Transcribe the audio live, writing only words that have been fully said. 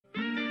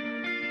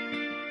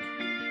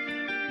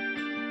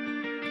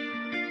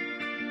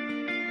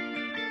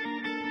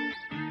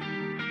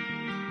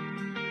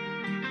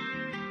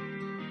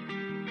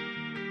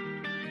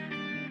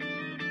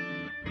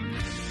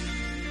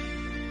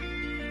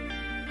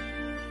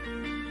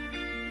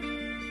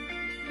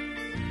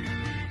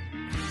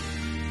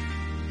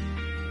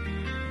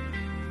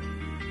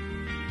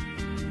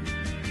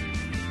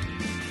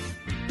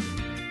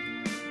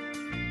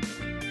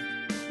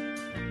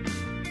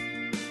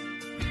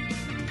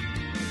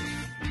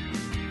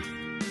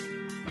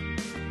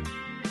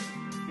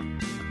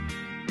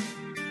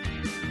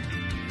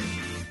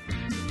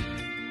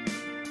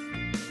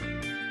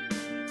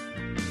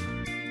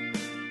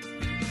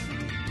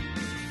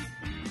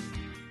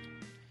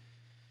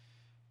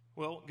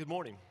Well, good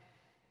morning.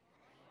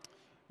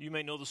 You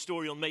may know the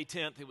story. On May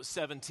 10th, it was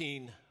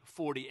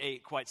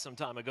 1748, quite some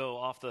time ago,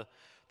 off the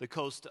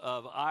coast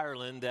of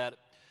Ireland, that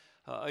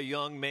a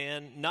young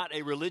man, not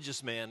a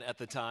religious man at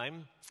the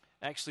time,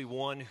 actually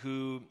one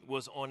who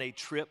was on a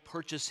trip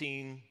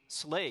purchasing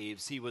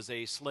slaves. He was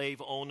a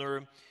slave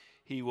owner.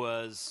 He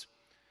was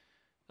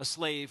a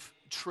slave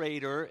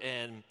trader,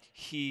 and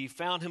he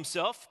found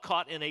himself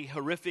caught in a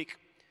horrific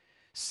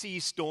sea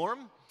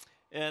storm.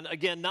 And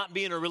again, not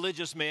being a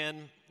religious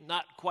man,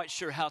 not quite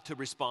sure how to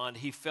respond,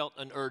 he felt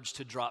an urge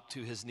to drop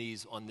to his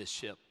knees on this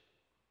ship.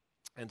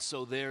 And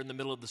so there in the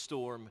middle of the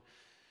storm,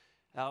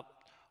 out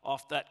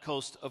off that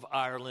coast of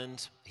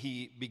Ireland,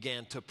 he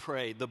began to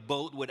pray. The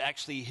boat would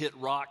actually hit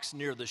rocks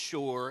near the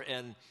shore,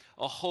 and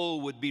a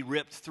hole would be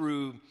ripped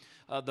through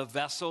the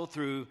vessel,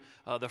 through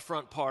the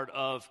front part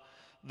of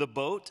the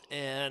boat,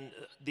 and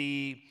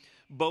the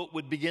boat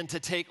would begin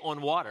to take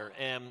on water.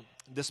 And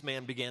this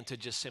man began to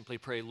just simply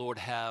pray, "Lord,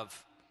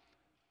 have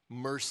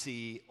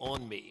mercy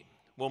on me."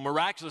 Well,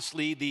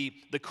 miraculously,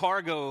 the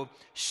cargo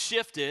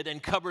shifted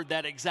and covered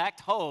that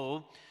exact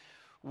hole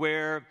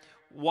where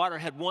water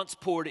had once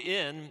poured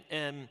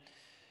in,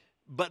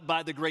 but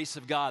by the grace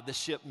of God, the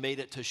ship made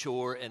it to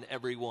shore and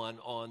everyone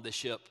on the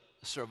ship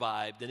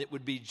survived. And it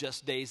would be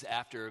just days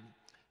after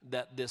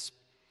that this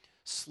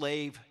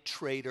slave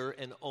trader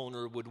and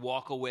owner would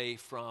walk away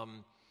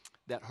from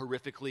that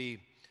horrifically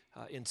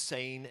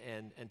insane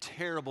and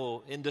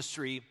terrible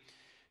industry.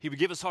 He would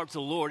give his heart to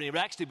the Lord, and he would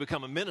actually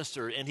become a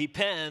minister, and he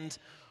penned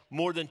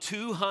more than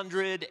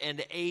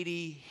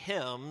 280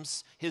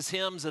 hymns. His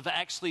hymns have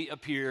actually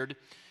appeared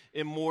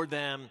in more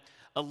than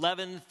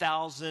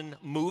 11,000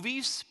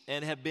 movies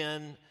and have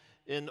been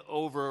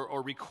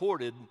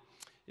recorded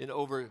in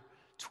over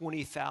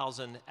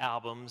 20,000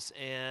 albums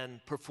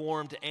and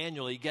performed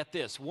annually. Get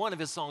this, one of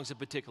his songs in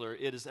particular,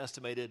 it is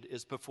estimated,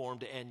 is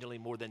performed annually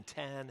more than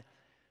 10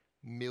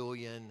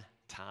 million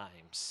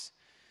times.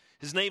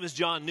 His name is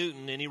John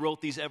Newton, and he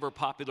wrote these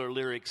ever-popular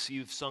lyrics.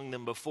 You've sung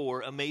them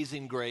before.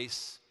 Amazing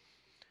grace,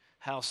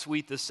 how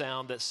sweet the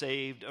sound that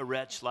saved a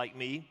wretch like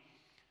me.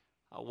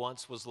 I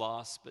once was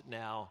lost, but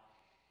now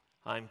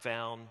I'm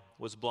found.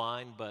 Was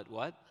blind, but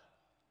what?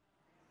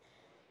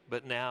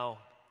 But now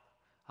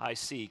I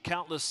see.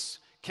 Countless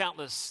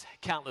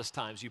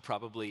times you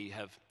probably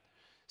have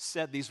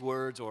said these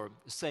words or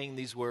saying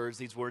these words.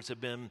 These words have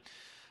been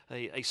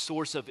a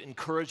source of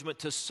encouragement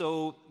to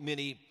so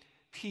many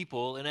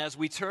people. And as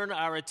we turn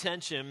our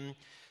attention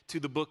to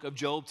the book of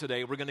Job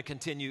today, we're going to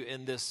continue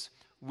in this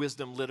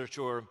wisdom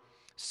literature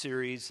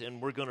series,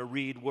 and we're going to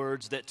read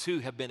words that too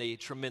have been a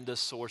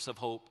tremendous source of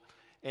hope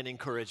and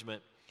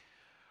encouragement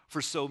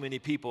for so many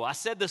people. I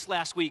said this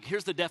last week.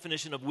 Here's the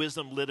definition of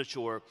wisdom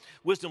literature.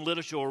 Wisdom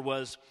literature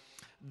was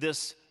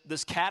this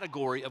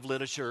category of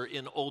literature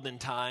in olden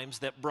times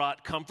that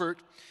brought comfort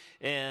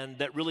and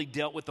that really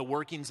dealt with the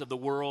workings of the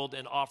world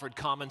and offered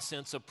common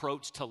sense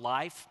approach to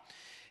life.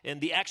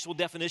 And the actual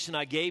definition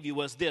I gave you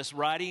was this: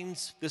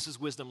 writings, this is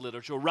wisdom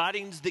literature,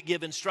 writings that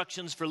give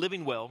instructions for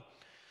living well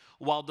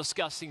while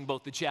discussing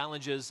both the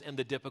challenges and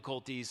the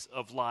difficulties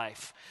of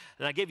life.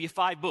 And I gave you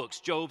 5 books: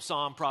 Job,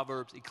 Psalm,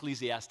 Proverbs,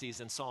 Ecclesiastes,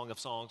 and Song of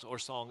Songs or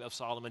Song of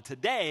Solomon.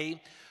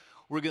 Today,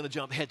 we're going to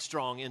jump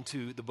headstrong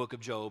into the book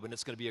of Job, and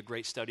it's going to be a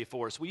great study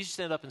for us. Will you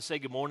stand up and say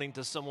good morning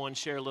to someone,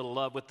 share a little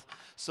love with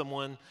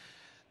someone,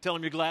 tell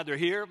them you're glad they're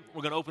here.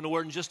 We're going to open the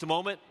word in just a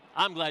moment.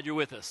 I'm glad you're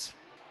with us.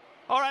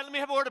 All right, let me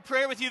have a word of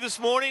prayer with you this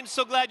morning.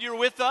 So glad you're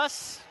with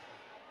us.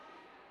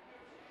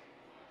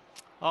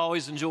 I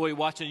always enjoy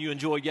watching you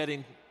enjoy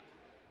getting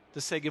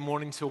to say good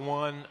morning to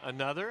one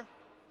another.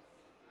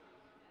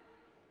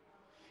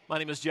 My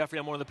name is Jeffrey.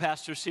 I'm one of the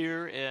pastors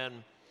here,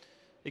 and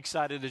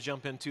excited to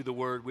jump into the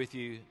word with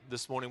you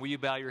this morning. Will you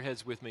bow your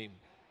heads with me?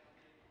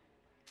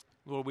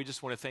 Lord, we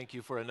just want to thank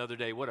you for another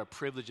day. What a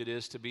privilege it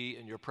is to be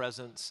in your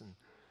presence, and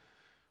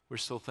we're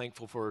so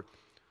thankful for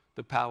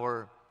the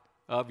power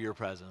of your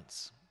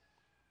presence.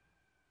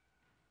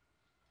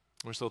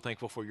 We're so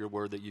thankful for your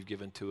word that you've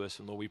given to us.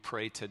 And Lord, we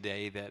pray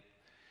today that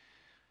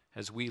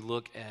as we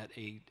look at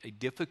a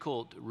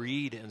difficult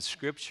read in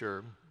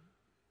Scripture,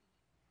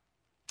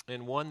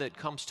 and one that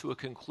comes to a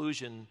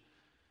conclusion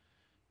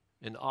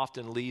and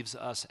often leaves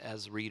us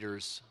as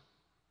readers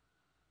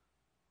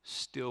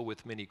still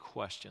with many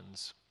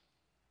questions,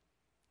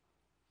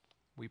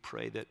 we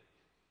pray that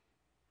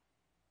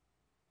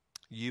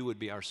you would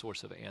be our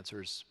source of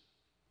answers.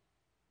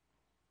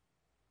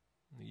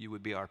 You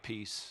would be our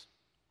peace.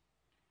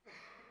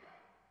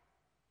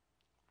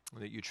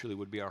 And that you truly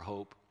would be our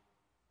hope.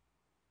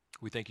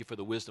 We thank you for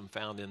the wisdom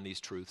found in these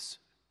truths.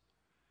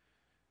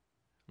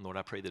 And Lord,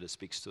 I pray that it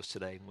speaks to us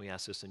today. And we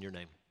ask this in your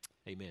name.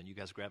 Amen. You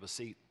guys grab a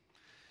seat.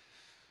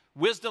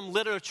 Wisdom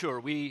literature.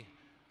 We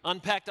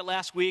unpacked it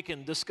last week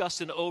and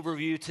discussed an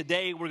overview.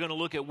 Today, we're going to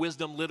look at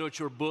wisdom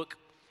literature book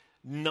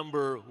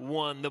number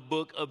 1, the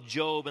book of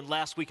Job. And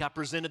last week, I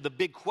presented the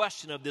big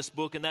question of this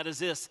book, and that is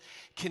this: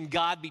 can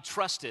God be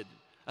trusted?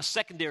 A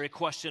secondary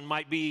question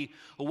might be,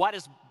 why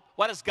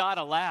does God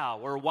allow,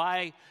 or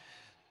why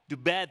do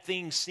bad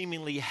things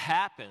seemingly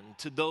happen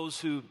to those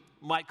who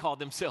might call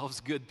themselves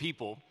good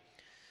people?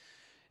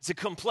 It's a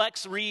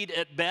complex read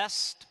at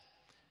best.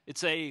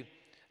 It's a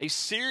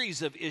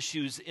series of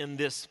issues in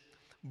this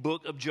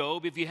book of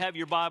Job. If you have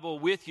your Bible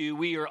with you,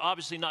 we are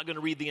obviously not going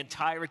to read the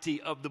entirety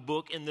of the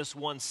book in this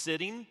one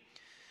sitting.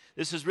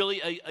 This is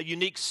really a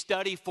unique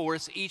study for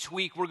us. Each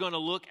week we're going to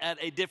look at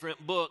a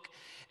different book,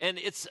 and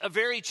it's a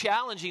very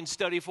challenging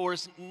study for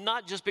us,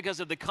 not just because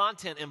of the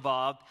content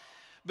involved,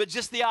 but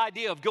just the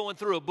idea of going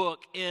through a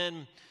book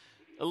in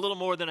a little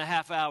more than a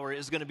half hour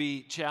is going to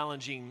be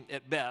challenging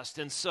at best.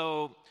 And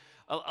so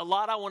a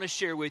lot I want to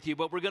share with you,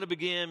 but we're going to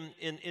begin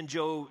in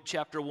Job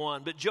chapter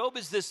 1. But Job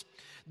is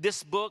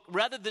this book,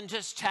 rather than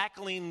just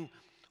tackling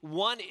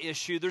one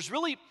issue, there's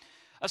really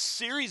a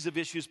series of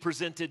issues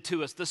presented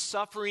to us. The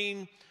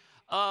suffering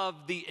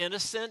of the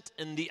innocent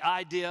and the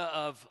idea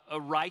of a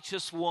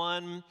righteous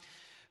one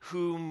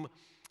whom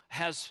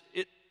has,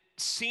 it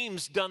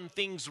seems, done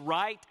things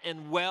right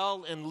and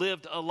well and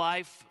lived a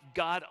life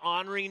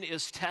God-honoring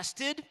is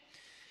tested.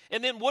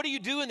 And then what do you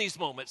do in these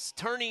moments?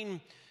 Turning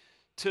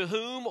to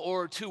whom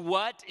or to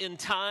what in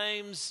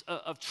times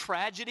of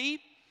tragedy?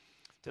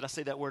 Did I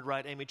say that word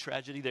right, Amy?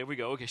 Tragedy? There we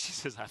go. Okay, she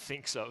says, I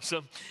think so.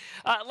 So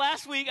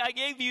last week I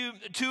gave you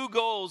two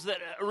goals that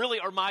really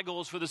are my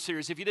goals for the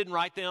series. If you didn't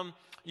write them,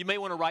 you may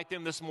want to write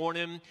them this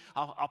morning.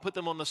 I'll put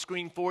them on the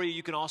screen for you.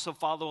 You can also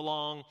follow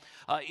along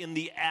in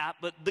the app.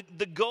 But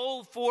the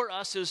goal for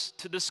us is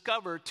to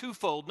discover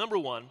twofold. Number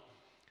one,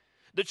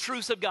 the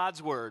truth of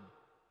God's word,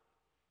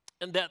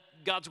 and that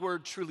God's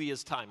word truly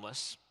is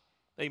timeless.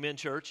 Amen,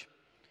 church.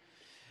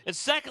 And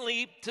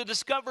secondly, to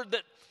discover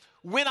that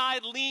when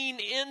I lean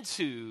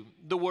into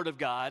the Word of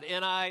God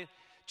and I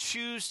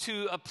choose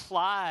to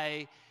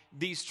apply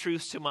these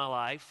truths to my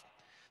life,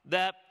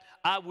 that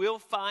I will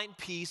find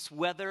peace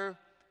whether,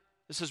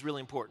 this is really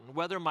important,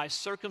 whether my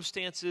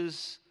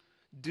circumstances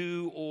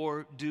do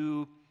or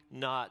do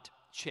not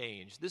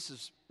change. This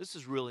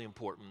is really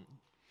important.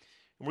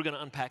 And we're going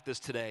to unpack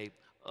this today.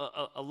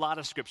 A lot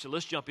of scripture.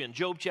 Let's jump in.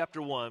 Job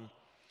chapter 1,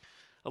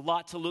 a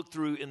lot to look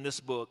through in this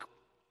book.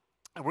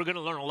 And we're going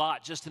to learn a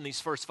lot just in these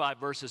first 5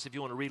 verses if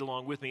you want to read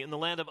along with me. In the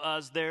land of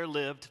Uz there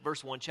lived,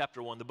 verse 1,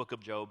 chapter 1, the book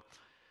of Job,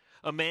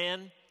 a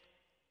man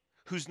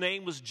whose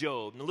name was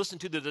Job. Now listen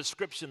to the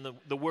description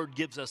the word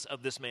gives us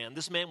of this man.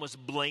 This man was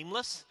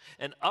blameless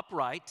and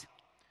upright.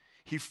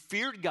 He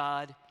feared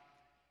God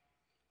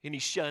and he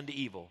shunned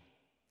evil.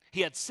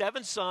 He had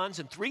 7 sons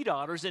and 3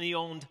 daughters, and he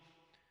owned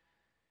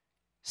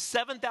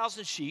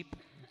 7,000 sheep,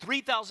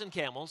 3,000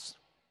 camels,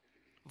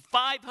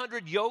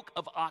 500 yoke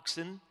of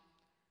oxen,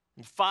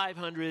 and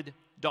 500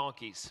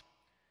 donkeys.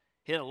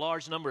 He had a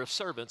large number of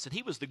servants, and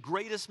he was the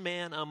greatest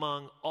man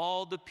among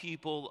all the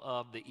people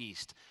of the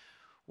East.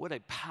 What a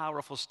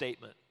powerful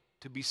statement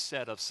to be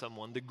said of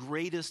someone, the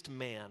greatest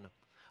man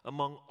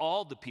among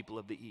all the people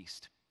of the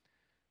East.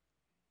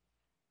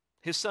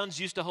 His sons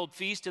used to hold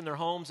feasts in their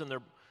homes and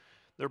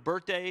their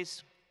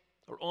birthdays,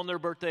 or on their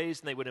birthdays,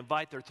 and they would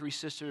invite their 3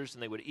 sisters,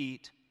 and they would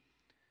eat,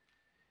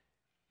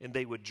 and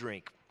they would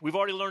drink. We've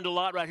already learned a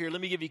lot right here.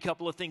 Let me give you a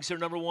couple of things here.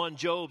 Number one,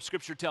 Job,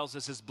 Scripture tells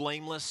us, is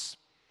blameless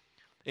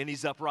and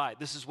he's upright.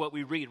 This is what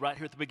we read right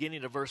here at the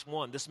beginning of verse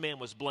 1. This man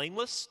was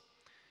blameless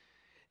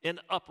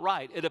and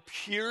upright. It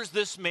appears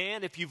this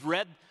man, if you've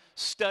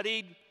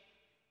studied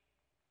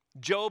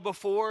Job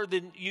before,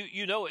 then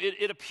you know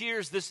it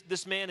appears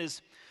this man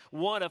is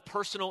one of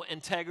personal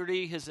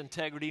integrity. His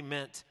integrity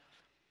meant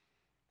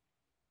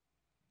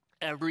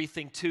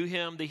everything to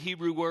him. The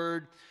Hebrew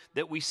word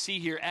that we see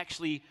here,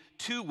 actually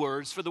 2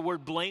 words for the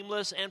word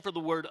blameless and for the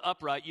word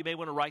upright. You may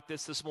want to write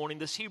this morning.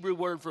 This Hebrew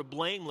word for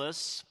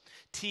blameless,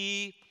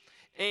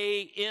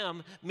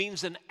 T-A-M,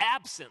 means an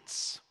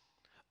absence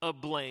of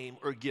blame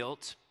or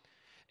guilt.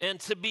 And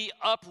to be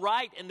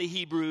upright in the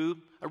Hebrew,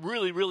 I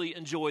really, really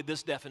enjoyed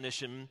this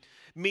definition,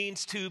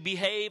 means to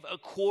behave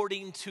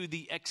according to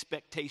the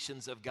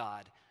expectations of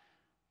God.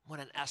 What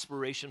an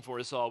aspiration for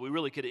us all. We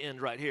really could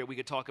end right here. We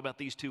could talk about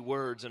these 2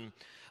 words and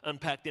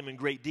unpack them in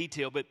great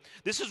detail. But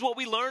this is what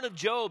we learn of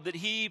Job, that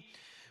he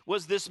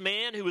was this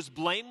man who was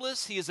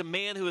blameless. He is a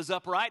man who is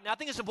upright. Now, I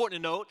think it's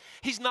important to note,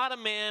 he's not a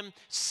man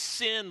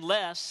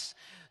sinless.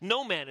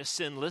 No man is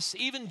sinless.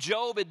 Even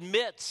Job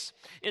admits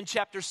in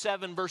chapter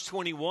 7, verse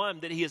 21,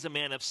 that he is a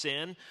man of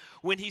sin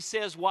when he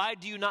says, why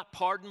do you not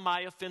pardon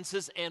my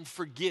offenses and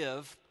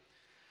forgive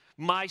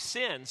my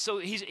sin? So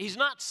he's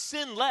not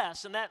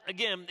sinless, and that,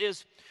 again,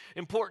 is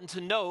important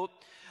to note.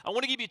 I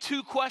want to give you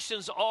 2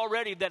 questions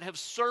already that have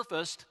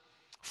surfaced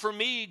for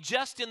me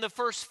just in the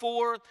first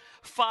 4-5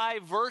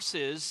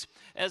 verses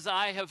as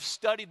I have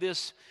studied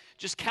this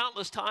just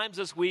countless times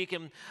this week,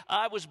 and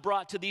I was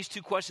brought to these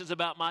 2 questions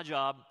about about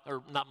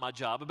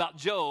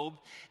Job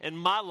and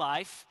my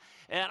life.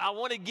 And I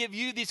want to give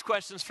you these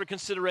questions for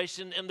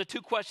consideration, and the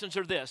 2 questions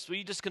are this. Will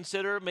you just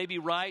consider, maybe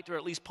write, or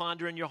at least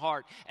ponder in your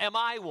heart? Am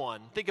I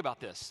one? Think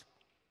about this.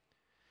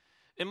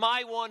 Am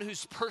I one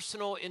whose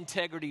personal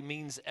integrity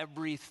means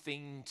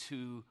everything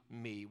to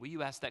me? Will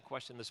you ask that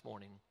question this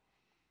morning?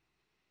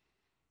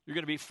 You're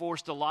going to be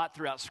forced a lot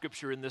throughout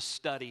Scripture in this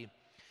study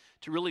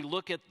to really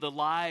look at the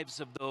lives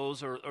of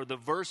those or the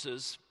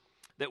verses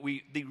that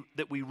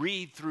we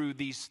read through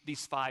these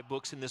 5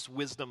 books in this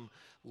wisdom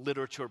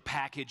literature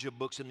package of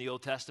books in the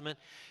Old Testament.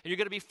 And you're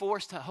going to be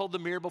forced to hold the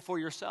mirror before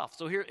yourself.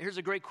 So here's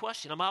a great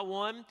question. Am I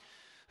one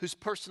whose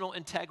personal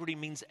integrity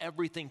means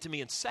everything to me?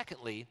 And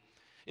secondly,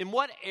 in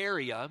what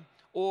area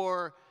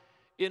or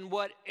in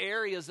what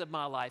areas of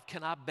my life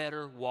can I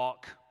better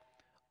walk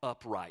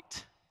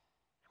upright?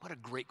 What a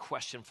great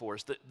question for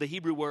us. The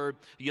Hebrew word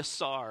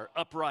yasar,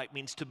 upright,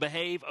 means to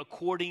behave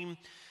according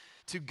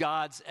to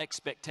God's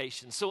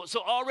expectations. So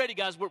already,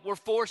 guys, we're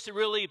forced to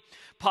really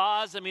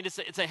pause. I mean,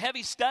 it's a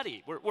heavy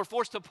study. We're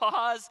forced to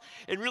pause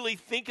and really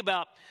think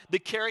about the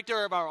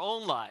character of our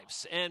own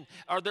lives. And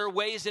are there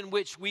ways in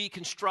which we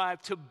can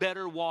strive to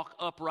better walk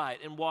upright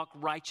and walk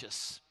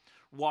righteous,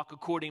 walk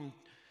according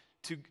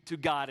to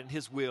God and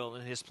His will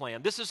and His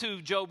plan? This is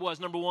who Job was.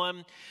 Number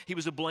one, he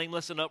was a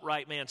blameless and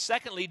upright man.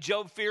 Secondly,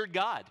 Job feared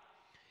God.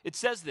 It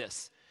says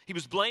this. He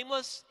was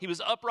blameless, he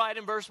was upright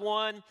in verse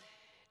 1,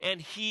 and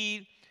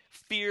he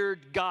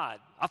feared God.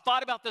 I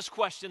thought about this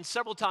question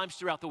several times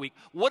throughout the week.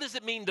 What does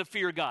it mean to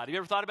fear God? Have you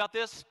ever thought about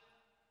this?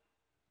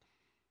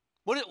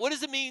 What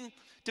does it mean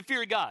to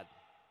fear God?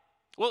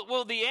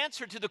 Well, the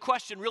answer to the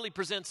question really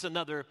presents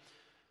another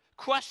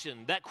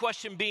question. That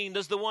question being,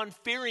 does the one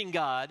fearing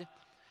God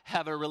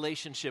have a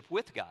relationship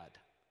with God?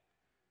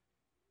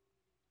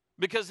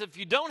 Because if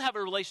you don't have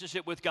a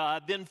relationship with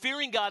God, then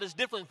fearing God is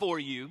different for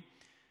you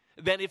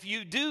than if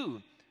you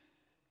do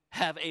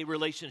have a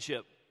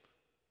relationship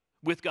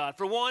with God.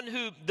 For one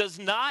who does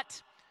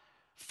not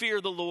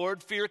fear the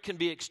Lord, fear can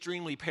be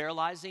extremely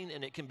paralyzing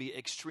and it can be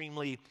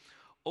extremely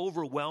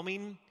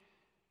overwhelming.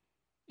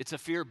 It's a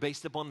fear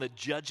based upon the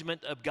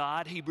judgment of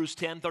God. Hebrews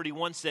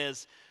 10:31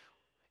 says,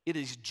 it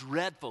is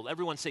dreadful.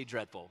 Everyone say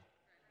dreadful.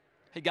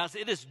 Hey guys,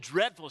 it is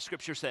dreadful,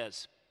 Scripture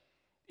says.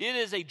 It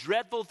is a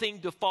dreadful thing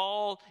to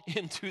fall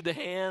into the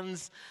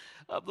hands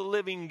of the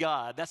living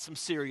God. That's some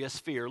serious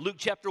fear. Luke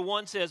chapter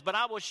 1 says, but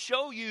I will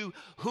show you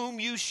whom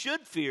you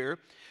should fear.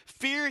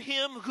 Fear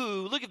him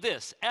who, look at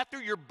this,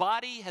 after your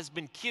body has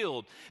been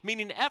killed,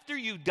 meaning after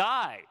you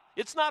die,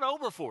 it's not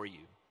over for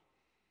you.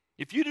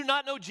 If you do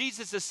not know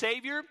Jesus as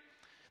Savior,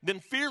 then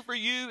fear for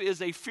you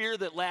is a fear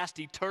that lasts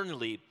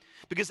eternally.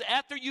 Because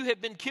after you have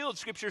been killed,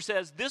 Scripture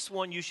says, this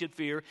one you should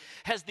fear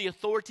has the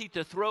authority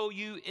to throw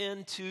you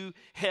into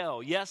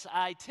hell. Yes,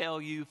 I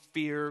tell you,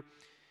 fear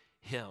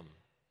him.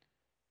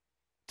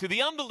 To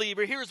the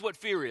unbeliever, here's what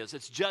fear is.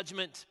 It's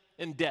judgment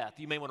and death.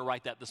 You may want to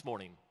write that this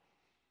morning.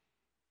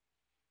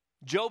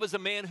 Job is a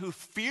man who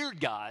feared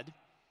God.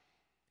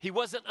 He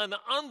wasn't an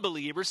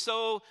unbeliever.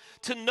 So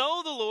to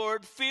know the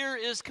Lord, fear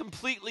is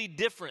completely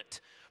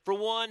different. For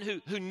one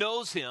who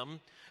knows him,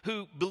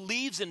 who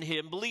believes in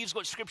him, believes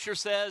what Scripture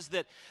says,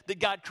 that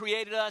God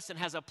created us and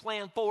has a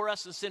plan for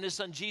us and sent his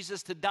son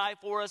Jesus to die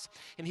for us,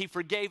 and he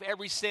forgave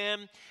every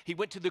sin. He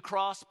went to the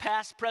cross,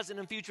 past, present,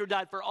 and future,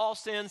 died for all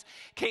sins,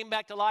 came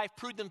back to life,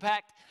 proved in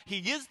fact he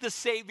is the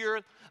Savior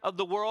of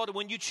the world. And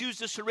when you choose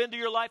to surrender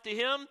your life to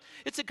him,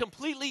 it's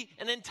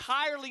an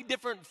entirely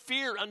different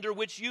fear under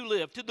which you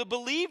live. To the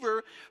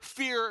believer,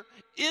 fear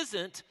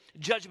isn't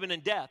judgment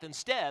and death.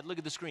 Instead, look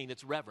at the screen,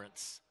 it's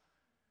reverence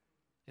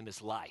and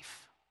it's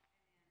life.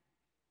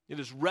 It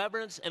is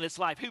reverence and it's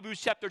life. Hebrews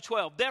chapter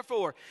 12.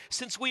 Therefore,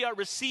 since we are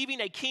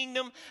receiving a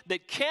kingdom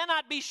that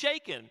cannot be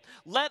shaken,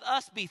 let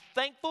us be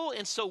thankful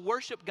and so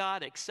worship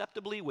God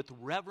acceptably with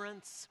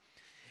reverence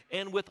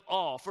and with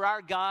awe. For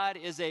our God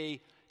is a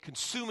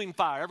consuming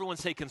fire. Everyone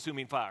say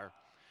consuming fire.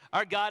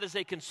 Our God is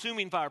a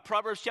consuming fire.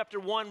 Proverbs chapter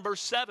 1,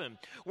 verse 7.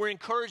 We're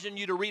encouraging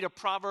you to read a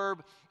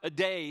proverb a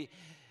day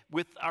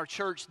with our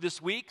church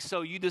this week.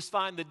 So you just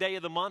find the day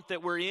of the month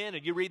that we're in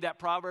and you read that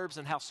Proverbs,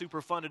 and how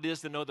super fun it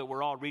is to know that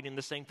we're all reading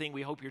the same thing.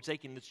 We hope you're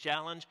taking this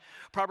challenge.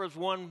 Proverbs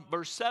 1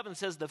 verse 7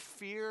 says, the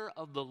fear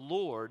of the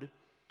Lord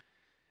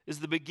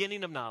is the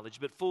beginning of knowledge,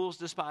 but fools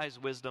despise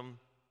wisdom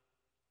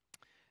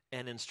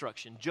and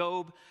instruction.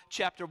 Job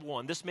chapter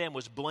 1, this man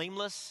was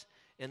blameless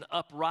and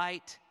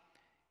upright,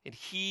 and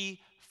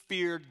he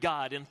feared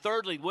God. And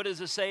thirdly, what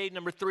does it say?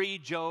 Number 3,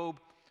 Job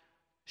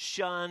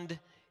shunned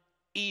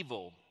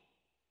evil.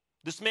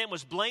 This man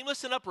was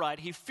blameless and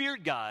upright. He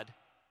feared God,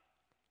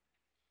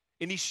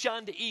 and he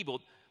shunned evil.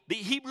 The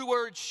Hebrew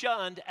word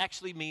shunned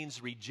actually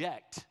means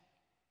reject.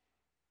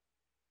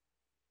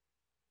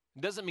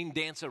 It doesn't mean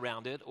dance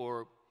around it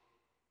or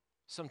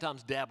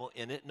sometimes dabble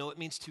in it. No, it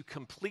means to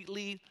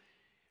completely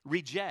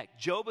reject.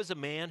 Job is a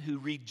man who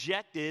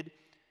rejected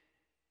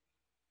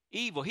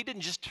evil. He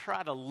didn't just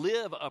try to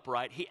live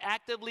upright. He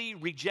actively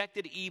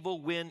rejected evil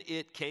when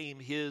it came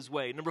his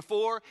way. Number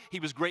 4,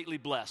 he was greatly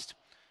blessed.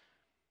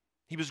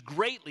 He was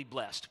greatly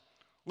blessed.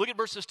 Look at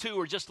verses 2,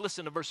 or just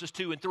listen to verses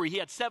 2 and 3. He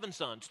had 7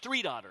 sons,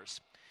 3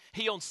 daughters.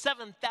 He owned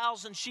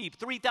 7,000 sheep,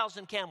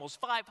 3,000 camels,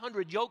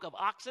 500 yoke of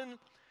oxen,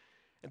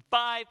 and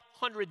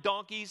 500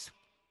 donkeys.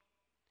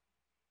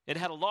 It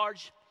had a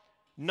large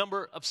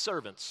number of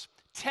servants.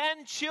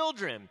 10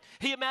 children.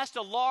 He amassed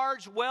a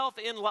large wealth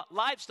in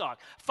livestock,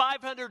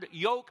 500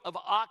 yoke of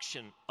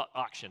oxen,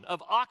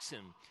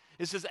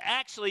 It says,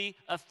 actually,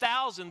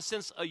 1,000,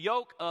 since a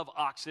yoke of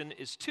oxen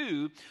is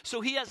 2. So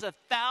he has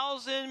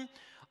 1,000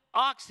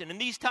 oxen. In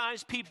these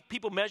times,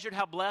 people measured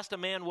how blessed a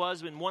man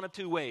was in one of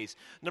 2 ways.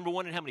 Number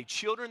one, in how many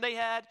children they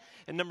had,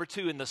 and number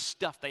 2, in the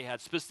stuff they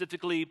had,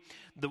 specifically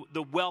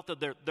the wealth of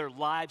their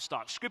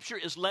livestock. Scripture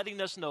is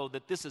letting us know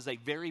that this is a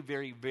very,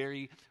 very,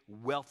 very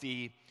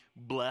wealthy,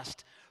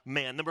 blessed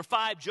man. Number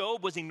 5,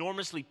 Job was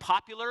enormously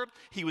popular.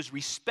 He was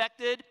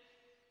respected.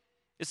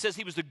 It says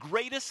he was the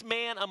greatest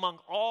man among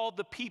all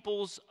the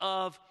peoples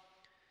of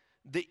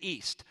the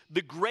East.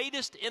 The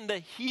greatest in the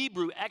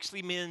Hebrew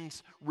actually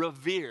means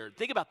revered.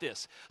 Think about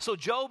this. So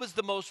Job is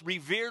the most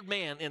revered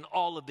man in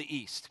all of the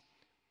East.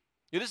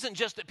 It isn't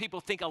just that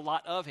people think a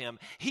lot of him.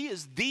 He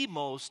is the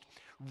most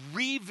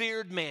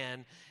revered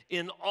man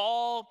in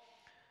all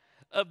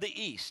of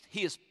the East.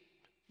 He is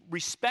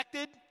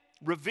respected,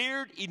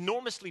 revered,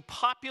 enormously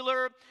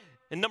popular.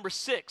 And number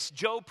 6,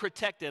 Job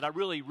protected. I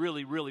really,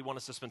 really, really want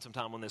us to spend some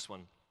time on this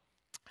one.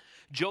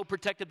 Job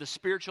protected the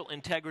spiritual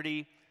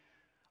integrity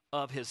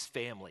of his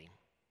family.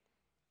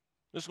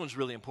 This one's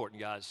really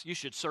important, guys. You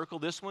should circle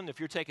this one. If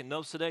you're taking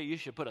notes today, you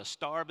should put a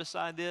star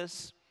beside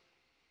this.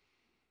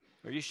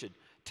 Or you should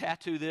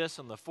tattoo this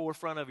on the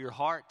forefront of your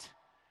heart.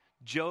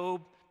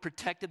 Job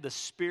protected the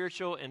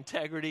spiritual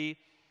integrity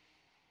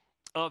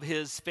of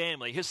his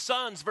family. His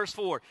sons, verse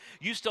 4,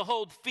 used to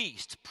hold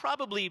feasts,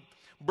 probably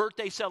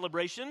birthday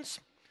celebrations,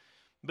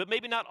 but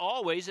maybe not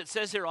always. It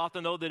says here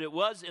often, though, that it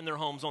was in their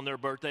homes on their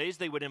birthdays.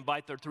 They would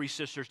invite their 3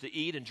 sisters to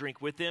eat and drink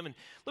with them. And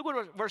look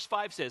what verse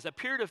 5 says. A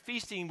period of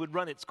feasting would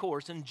run its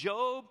course. And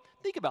Job,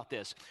 think about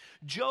this.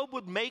 Job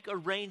would make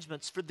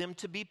arrangements for them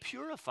to be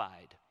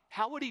purified.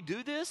 How would he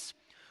do this?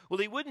 Well,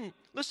 he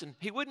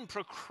wouldn't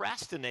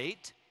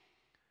procrastinate.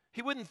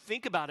 He wouldn't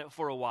think about it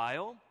for a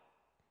while.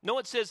 No,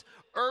 it says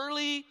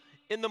early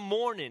in the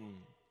morning,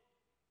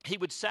 he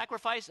would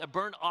sacrifice a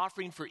burnt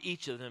offering for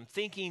each of them,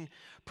 thinking,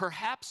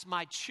 perhaps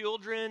my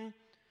children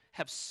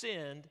have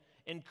sinned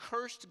and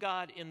cursed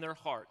God in their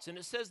hearts. And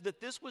it says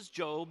that this was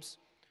Job's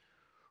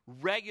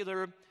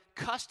regular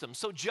custom.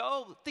 So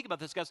Job, think about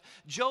this, guys.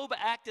 Job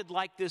acted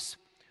like this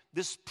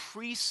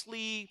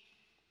priestly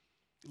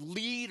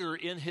leader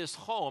in his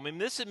home. And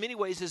this in many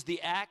ways is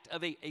the act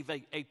of a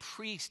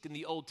priest in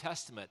the Old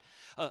Testament,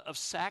 of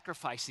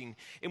sacrificing.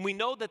 And we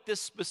know that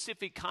this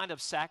specific kind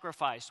of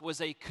sacrifice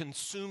was a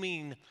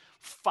consuming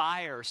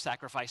fire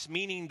sacrifice,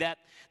 meaning that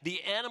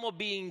the animal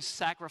being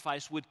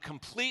sacrificed would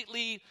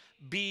completely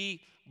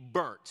be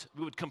burnt.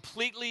 We would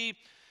completely,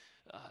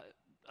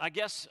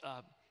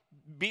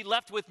 be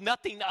left with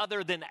nothing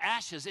other than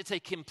ashes. It's a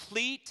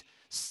complete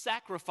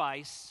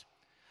sacrifice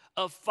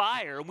of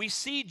fire. We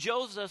see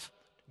Job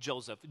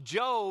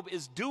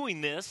is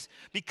doing this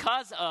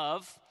because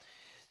of,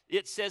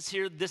 it says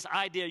here, this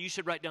idea, you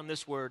should write down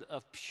this word,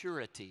 of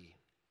purity.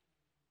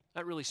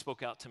 That really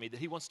spoke out to me, that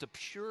he wants to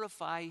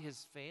purify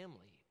his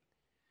family.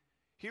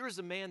 Here is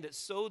a man that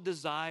so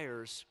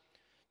desires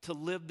to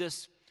live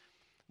this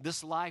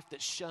life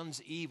that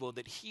shuns evil,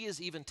 that he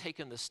has even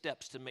taken the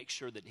steps to make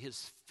sure that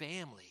his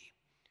family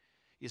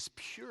is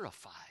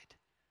purified.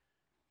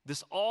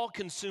 This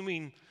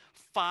all-consuming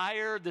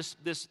fire, this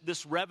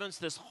reverence,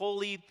 this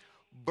holy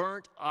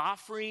burnt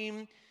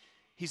offering.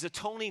 He's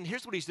atoning.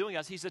 Here's what he's doing,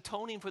 guys. He's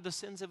atoning for the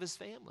sins of his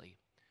family.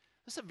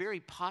 This is a very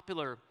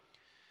popular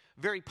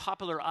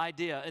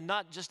idea, and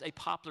not just a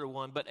popular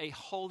one, but a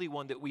holy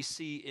one that we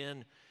see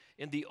in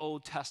the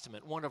Old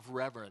Testament, one of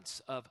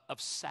reverence, of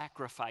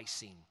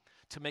sacrificing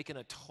to make an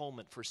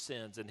atonement for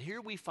sins. And here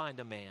we find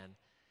a man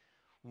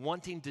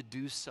wanting to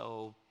do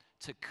so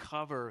to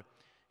cover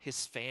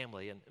his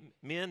family. And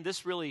men,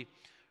 this really,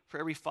 for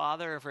every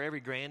father, for every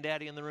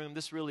granddaddy in the room,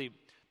 this really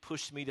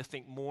pushed me to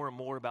think more and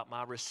more about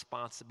my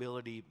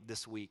responsibility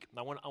this week.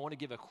 I want to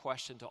give a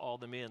question to all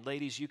the men.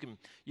 Ladies, you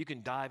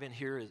can dive in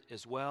here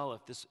as well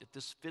if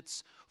this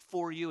fits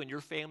for you and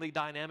your family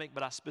dynamic,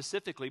 but I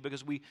specifically,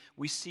 because we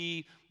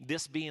see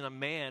this being a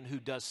man who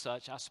does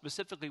such, I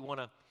specifically want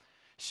to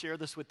share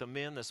this with the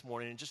men this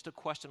morning. And just a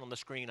question on the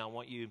screen I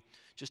want you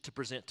just to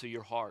present to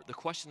your heart. The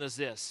question is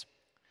this: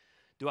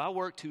 do I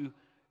work to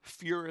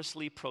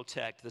furiously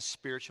protect the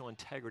spiritual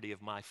integrity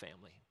of my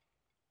family?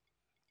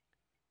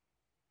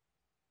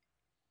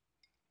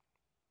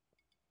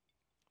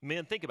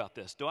 Men, think about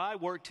this. Do I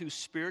work to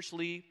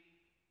spiritually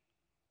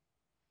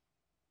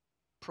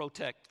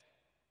protect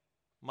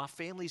my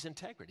family's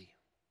integrity?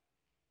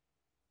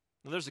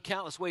 Now, there's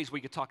countless ways we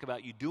could talk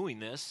about you doing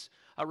this.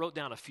 I wrote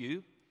down a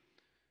few.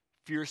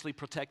 Fiercely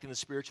protecting the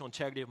spiritual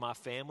integrity of my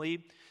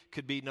family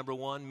could be, number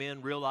one,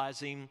 men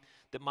realizing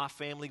that my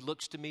family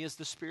looks to me as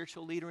the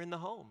spiritual leader in the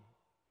home.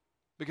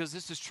 Because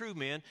this is true,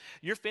 men.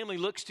 Your family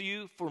looks to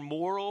you for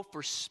moral,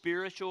 for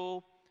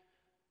spiritual,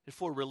 and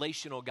for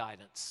relational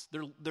guidance.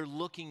 They're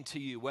looking to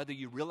you, whether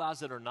you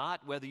realize it or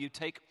not, whether you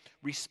take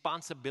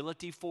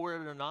responsibility for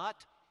it or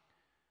not.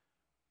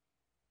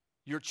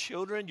 Your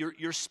children,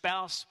 your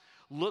spouse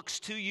looks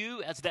to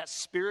you as that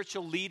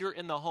spiritual leader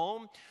in the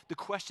home. The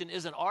question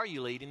isn't, are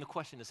you leading? The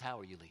question is, how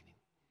are you leading?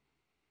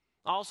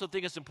 I also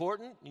think it's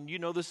important, and you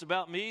know this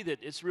about me, that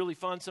it's really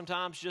fun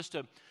sometimes just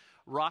to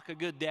rock a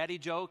good daddy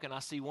joke, and I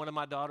see one of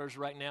my daughters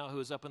right now who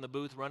is up in the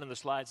booth running the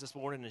slides this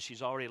morning, and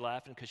she's already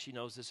laughing because she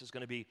knows this is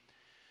going to be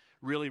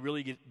really,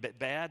 really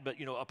bad. But,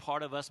 a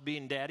part of us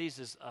being daddies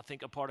is, I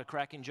think, a part of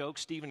cracking jokes.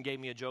 Stephen gave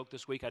me a joke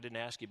this week. I didn't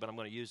ask you, but I'm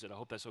going to use it. I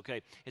hope that's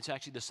okay. It's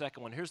actually the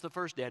second one. Here's the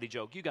first daddy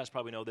joke. You guys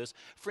probably know this.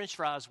 French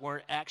fries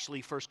weren't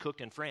actually first cooked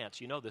in France.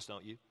 You know this,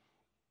 don't you?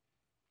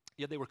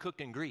 Yeah, they were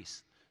cooked in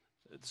Greece.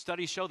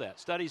 Studies show that.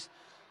 Studies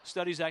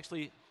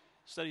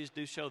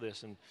do show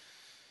this.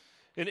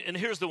 And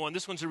here's the one.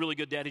 This one's a really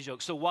good daddy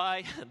joke. So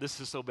why, this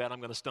is so bad I'm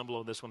going to stumble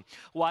on this one.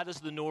 Why does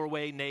the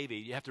Norway Navy,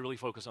 you have to really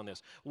focus on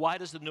this. Why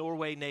does the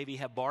Norway Navy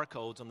have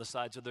barcodes on the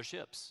sides of their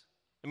ships?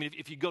 I mean,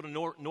 if you go to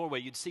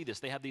Norway, you'd see this.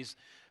 They have these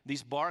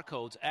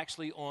barcodes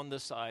actually on the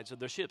sides of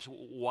their ships.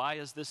 Why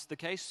is this the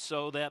case?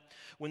 So that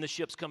when the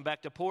ships come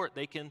back to port,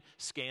 they can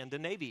scan the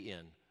Navy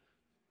in.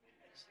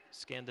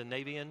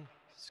 Scandinavian?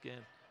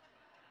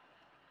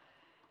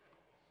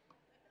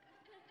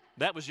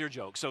 That was your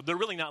joke. So they're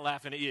really not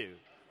laughing at you.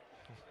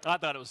 I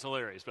thought it was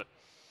hilarious. But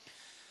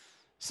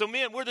so,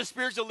 men, we're the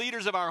spiritual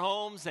leaders of our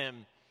homes,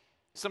 and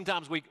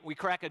sometimes we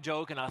crack a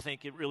joke, and I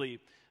think it really,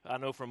 I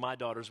know from my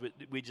daughters,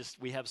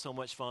 we have so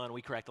much fun.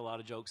 We cracked a lot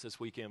of jokes this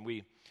weekend.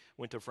 We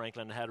went to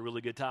Franklin and had a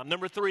really good time.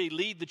 Number 3,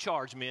 lead the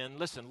charge, men.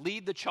 Listen,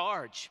 lead the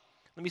charge.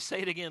 Let me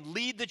say it again.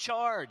 Lead the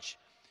charge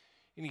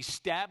in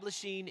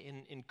establishing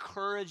and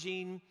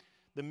encouraging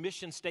the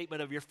mission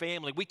statement of your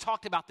family. We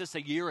talked about this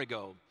a year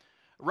ago.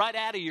 Right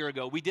at a year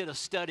ago, we did a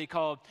study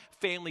called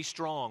Family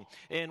Strong,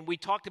 and we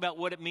talked about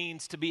what it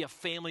means to be a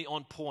family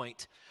on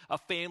point, a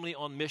family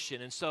on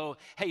mission. And so,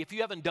 hey, if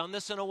you haven't done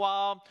this in a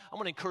while, I'm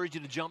going to encourage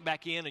you to jump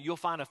back in, and you'll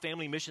find a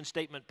family mission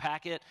statement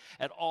packet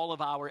at all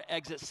of our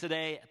exits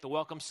today at the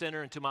Welcome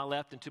Center and to my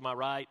left and to my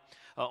right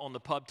on the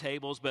pub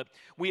tables. But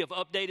we have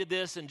updated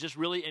this and just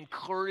really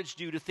encouraged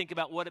you to think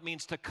about what it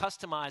means to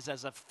customize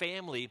as a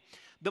family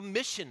the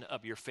mission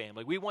of your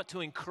family. We want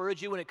to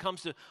encourage you when it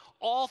comes to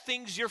all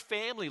things your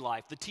family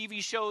life, the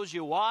TV shows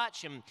you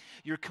watch and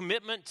your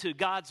commitment to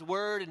God's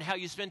word and how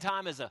you spend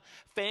time as a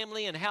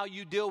family and how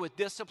you deal with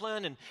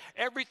discipline and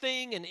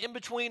everything and in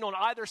between on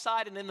either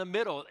side and in the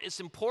middle. It's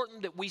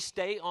important that we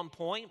stay on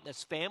point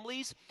as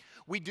families.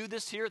 We do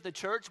this here at the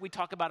church. We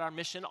talk about our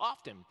mission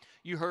often.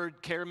 You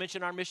heard Kara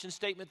mention our mission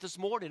statement this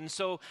morning. And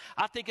so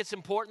I think it's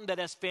important that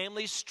as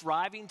families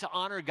striving to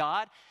honor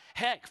God,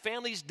 heck,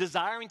 families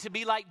desiring to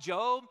be like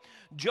Job.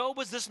 Job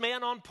was this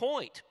man on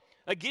point.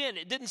 Again,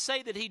 it didn't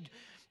say that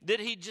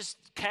he just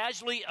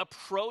casually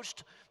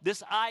approached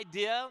this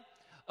idea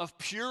of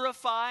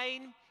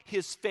purifying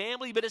his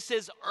family, but it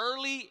says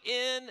early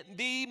in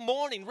the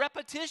morning,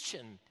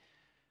 repetition.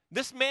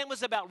 This man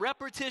was about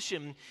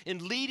repetition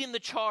in leading the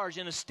charge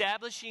and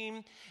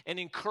establishing and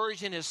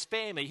encouraging his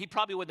family. He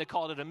probably wouldn't have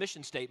called it a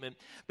mission statement,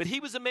 but he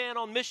was a man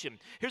on mission.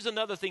 Here's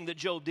another thing that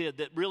Job did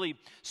that really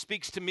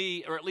speaks to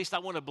me, or at least I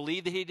want to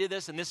believe that he did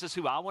this, and this is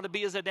who I want to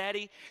be as a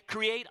daddy.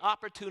 Create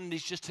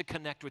opportunities just to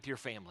connect with your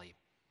family.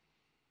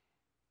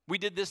 We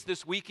did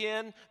this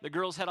weekend. The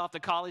girls head off to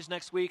college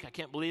next week. I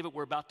can't believe it.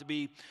 We're about to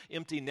be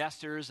empty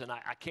nesters, and I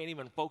can't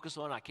even focus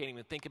on it. I can't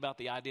even think about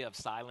the idea of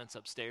silence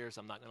upstairs.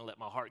 I'm not going to let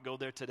my heart go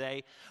there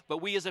today.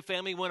 But we as a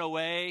family went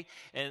away,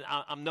 and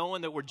I'm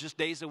knowing that we're just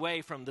days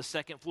away from the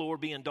second floor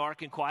being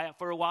dark and quiet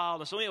for a while.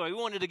 And so anyway, we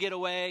wanted to get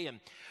away, and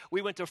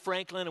we went to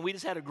Franklin, and we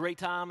just had a great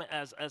time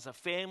as a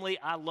family.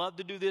 I love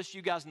to do this.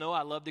 You guys know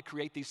I love to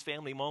create these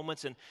family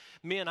moments. And,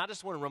 men, I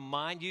just want to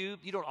remind you,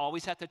 you don't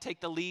always have to take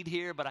the lead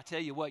here, but I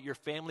tell you what, your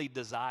family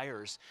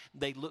desires,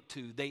 they look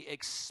to, they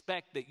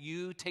expect that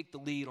you take the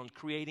lead on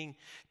creating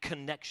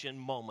connection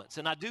moments.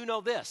 And I do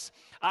know this,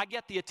 I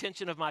get the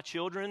attention of my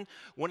children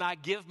when I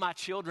give my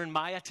children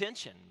my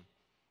attention.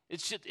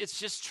 It's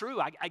just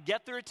true. I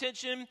get their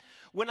attention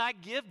when I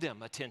give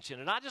them attention.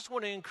 And I just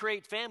want to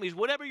create families,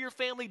 whatever your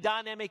family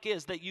dynamic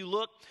is, that you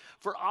look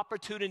for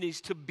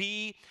opportunities to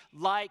be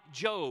like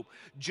Job.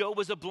 Job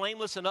was a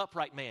blameless and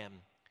upright man.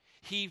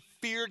 He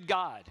feared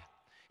God.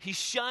 He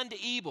shunned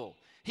evil.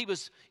 He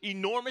was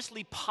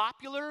enormously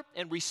popular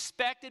and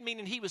respected,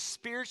 meaning he was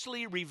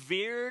spiritually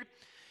revered.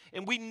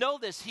 And we know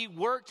this. He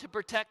worked to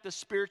protect the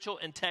spiritual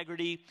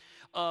integrity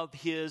of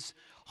his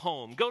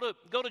home. Go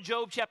to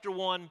Job chapter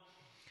 1,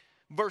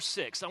 verse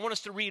 6. I want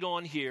us to read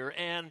on here.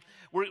 And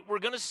we're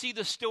going to see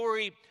the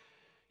story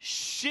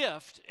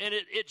shift. And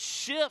it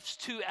shifts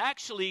to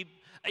actually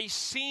a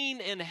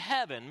scene in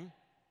heaven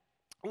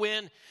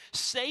when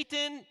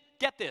Satan,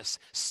 get this,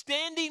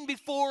 standing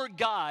before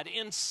God,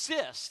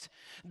 insists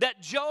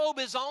that Job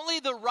is only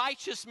the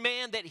righteous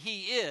man that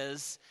he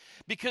is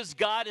because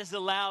God has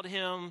allowed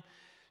him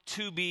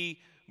to be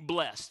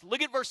blessed.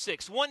 Look at verse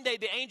 6. One day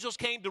the angels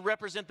came to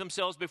represent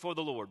themselves before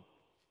the Lord,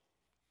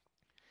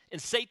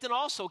 and Satan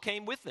also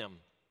came with them.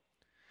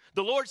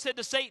 The Lord said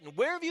to Satan,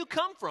 "Where have you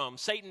come from?"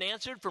 Satan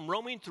answered, "From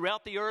roaming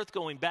throughout the earth,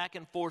 going back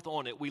and forth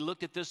on it." We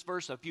looked at this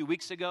verse a few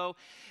weeks ago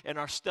in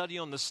our study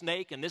on the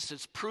snake, and this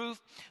is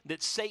proof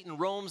that Satan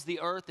roams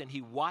the earth and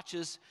he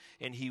watches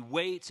and he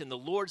waits. And the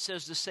Lord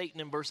says to Satan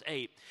in verse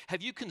 8,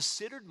 "Have you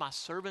considered my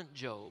servant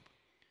Job?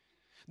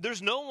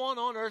 There's no one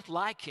on earth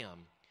like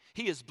him.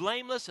 He is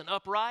blameless and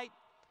upright,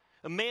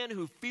 a man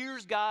who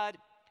fears God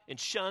and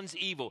shuns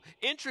evil.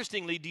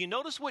 Interestingly, do you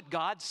notice what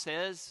God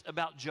says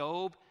about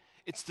Job?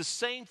 It's the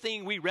same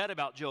thing we read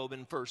about Job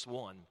in verse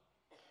 1.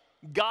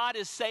 God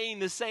is saying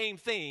the same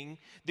thing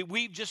that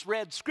we've just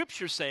read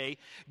Scripture say.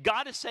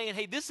 God is saying,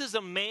 hey, this is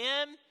a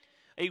man,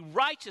 a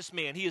righteous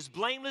man. He is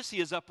blameless, he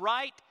is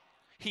upright,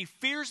 he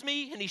fears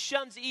me, and he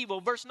shuns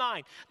evil. Verse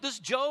 9, does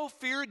Job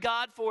fear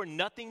God for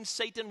nothing?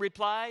 Satan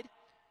replied.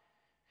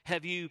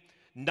 Have you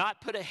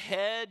not put a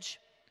hedge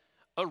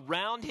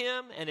around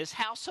him and his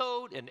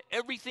household and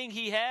everything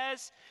he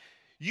has?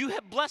 You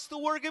have blessed the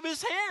work of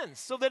his hands,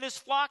 so that his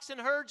flocks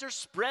and herds are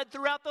spread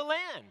throughout the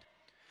land.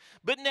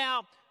 But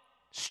now,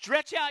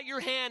 stretch out your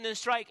hand and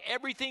strike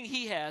everything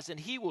he has, and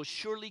he will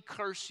surely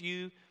curse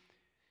you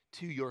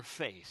to your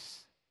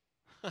face.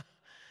 The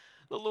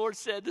Lord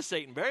said to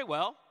Satan, very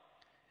well,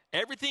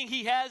 everything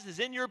he has is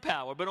in your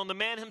power, but on the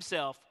man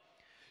himself,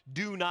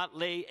 do not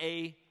lay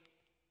a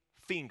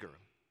finger.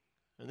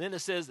 And then it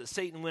says that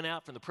Satan went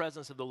out from the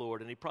presence of the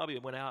Lord, and he probably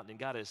went out and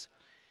got his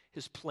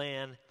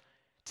plan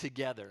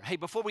together. Hey,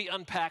 before we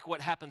unpack what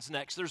happens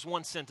next, there's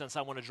one sentence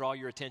I want to draw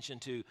your attention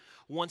to,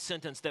 one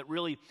sentence that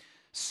really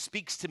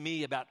speaks to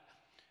me about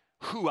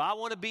who I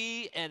want to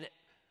be and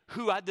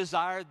who I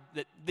desire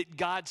that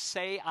God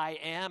say I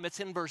am. It's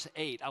in verse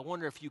 8. I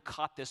wonder if you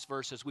caught this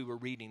verse as we were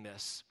reading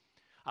this.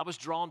 I was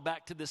drawn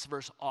back to this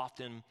verse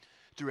often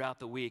throughout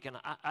the week, and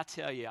I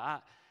tell you,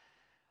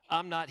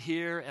 I'm not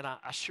here, and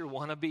I sure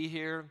want to be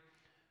here.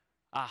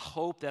 I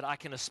hope that I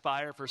can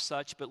aspire for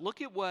such, but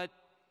look at what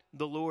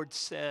the Lord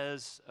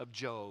says of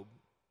Job.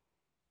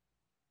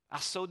 I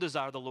so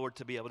desire the Lord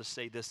to be able to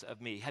say this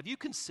of me. Have you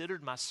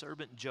considered my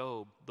servant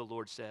Job, the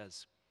Lord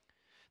says?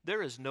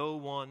 There is no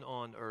one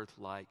on earth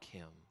like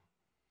him.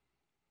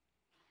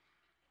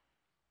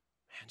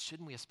 Man,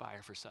 shouldn't we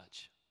aspire for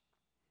such?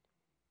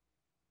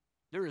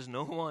 There is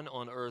no one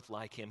on earth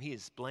like him. He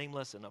is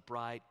blameless and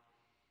upright,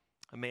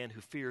 a man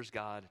who fears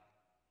God,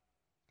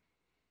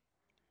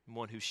 and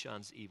one who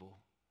shuns evil.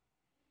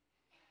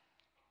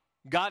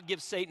 God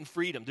gives Satan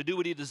freedom to do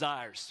what he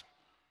desires.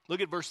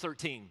 Look at verse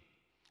 13.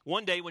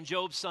 One day when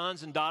Job's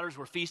sons and daughters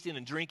were feasting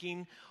and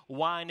drinking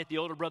wine at the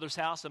older brother's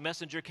house, a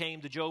messenger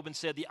came to Job and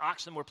said, the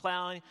oxen were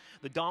plowing,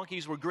 the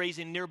donkeys were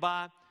grazing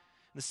nearby, and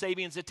the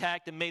Sabeans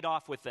attacked and made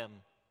off with them.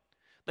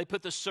 They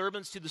put the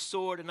servants to the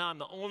sword, and I'm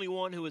the only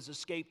one who has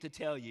escaped to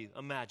tell you.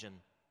 Imagine.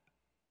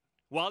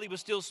 While he was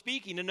still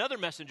speaking, another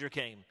messenger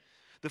came.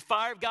 The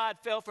fire of God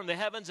fell from the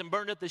heavens and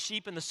burned up the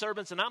sheep and the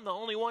servants, and I'm the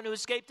only one who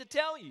escaped to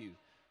tell you.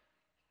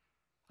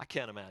 I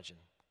can't imagine.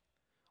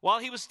 While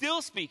he was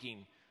still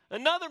speaking,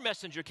 another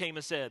messenger came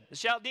and said, the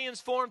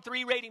Chaldeans formed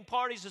 3 raiding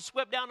parties and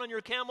swept down on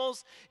your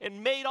camels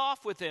and made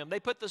off with them. They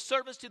put the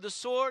servants to the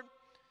sword.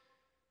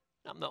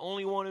 I'm the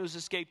only one who's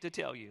escaped to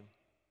tell you.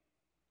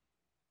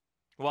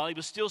 While he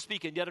was still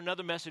speaking, yet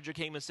another messenger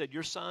came and said,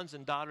 your sons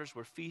and daughters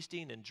were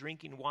feasting and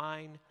drinking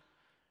wine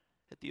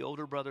at the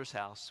older brother's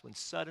house when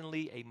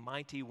suddenly a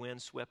mighty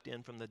wind swept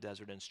in from the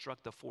desert and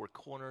struck the 4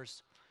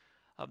 corners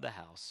of the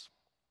house.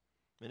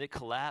 And it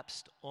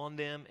collapsed on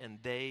them, and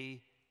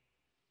they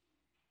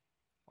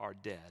are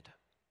dead.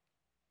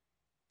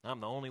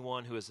 I'm the only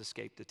one who has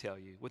escaped to tell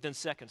you. Within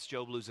seconds,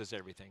 Job loses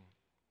everything.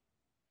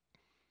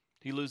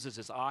 He loses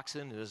his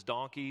oxen and his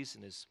donkeys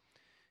and his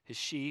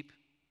sheep.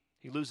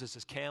 He loses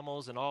his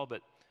camels and all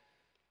but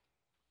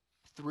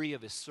 3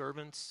 of his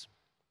servants.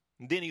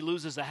 And then he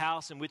loses a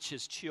house in which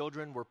his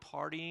children were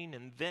partying.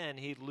 And then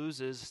he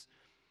loses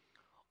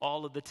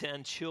all of the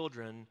 10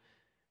 children,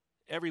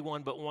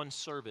 everyone but 1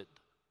 servant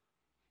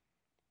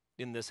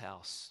in this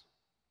house.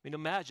 I mean,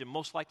 imagine,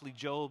 most likely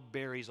Job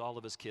buries all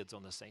of his kids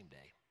on the same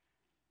day.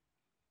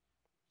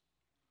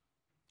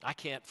 I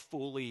can't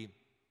fully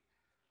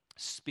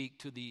speak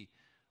to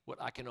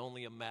what I can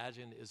only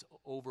imagine is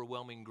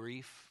overwhelming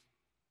grief.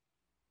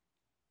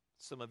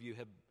 Some of you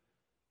have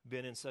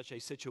been in such a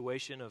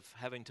situation of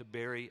having to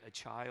bury a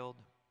child.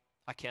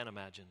 I can't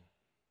imagine.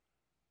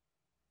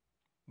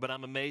 But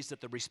I'm amazed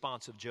at the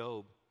response of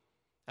Job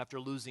after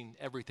losing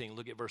everything.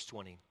 Look at verse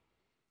 20.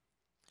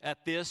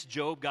 At this,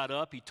 Job got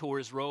up, he tore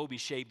his robe, he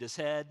shaved his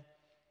head,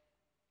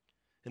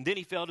 and then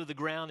he fell to the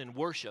ground in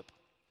worship.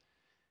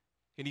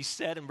 And he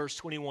said in verse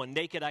 21,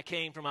 naked I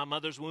came from my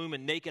mother's womb,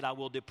 and naked I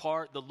will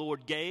depart. The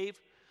Lord gave,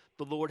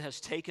 the Lord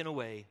has taken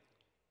away.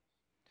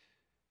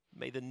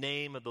 May the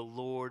name of the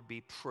Lord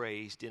be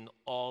praised in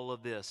all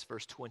of this.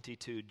 Verse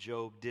 22,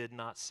 Job did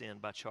not sin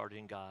by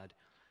charging God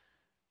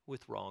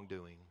with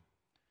wrongdoing.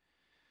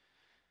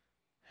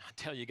 I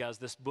tell you guys,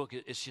 this book,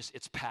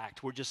 it's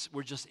packed. We're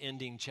just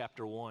ending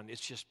chapter 1. It's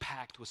just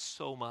packed with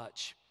so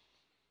much.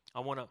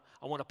 I want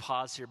to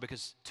pause here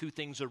because 2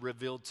 things are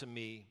revealed to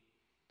me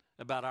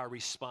about our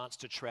response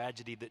to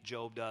tragedy that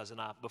Job does.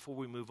 And before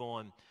we move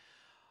on,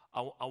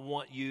 I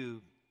want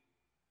you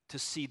to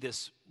see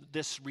this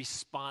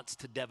response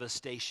to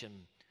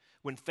devastation.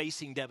 When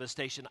facing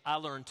devastation, I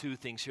learned 2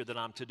 things here that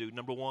I'm to do.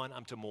 Number 1,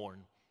 I'm to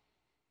mourn.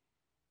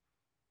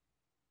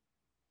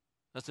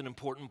 That's an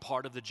important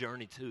part of the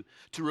journey too.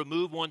 To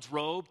remove one's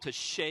robe, to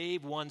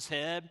shave one's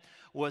head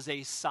was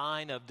a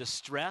sign of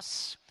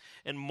distress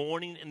and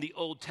mourning in the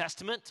Old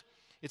Testament.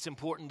 It's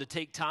important to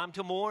take time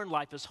to mourn.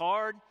 Life is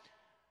hard.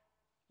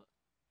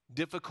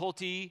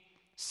 Difficulty,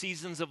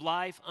 seasons of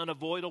life,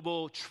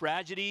 unavoidable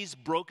tragedies,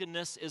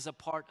 brokenness is a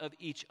part of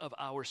each of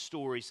our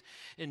stories.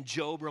 And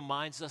Job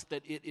reminds us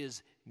that it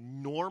is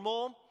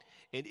normal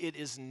and it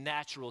is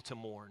natural to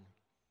mourn.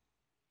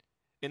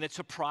 And it's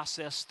a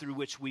process through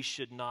which we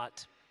should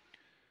not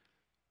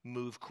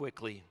move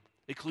quickly.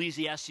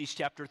 Ecclesiastes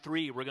chapter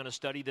 3, we're going to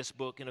study this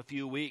book in a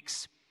few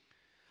weeks.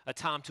 A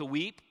time to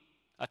weep,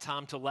 a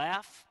time to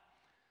laugh,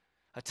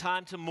 a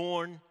time to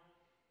mourn,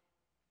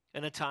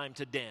 and a time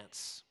to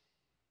dance.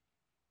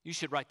 You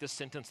should write this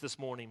sentence this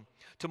morning.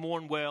 To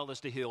mourn well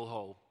is to heal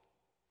whole.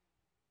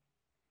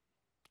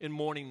 And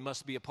mourning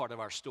must be a part of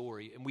our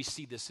story. And we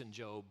see this in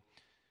Job,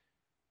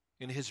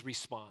 in his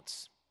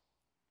response.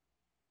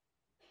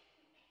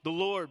 The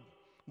Lord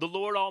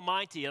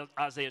Almighty,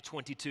 Isaiah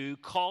 22,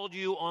 called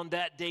you on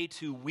that day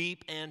to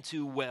weep and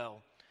to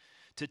wail,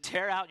 to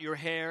tear out your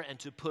hair and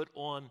to put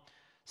on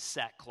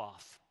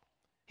sackcloth.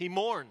 He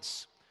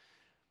mourns.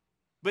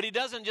 But he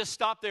doesn't just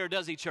stop there,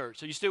 does he,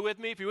 church? Are you still with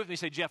me? If you're with me,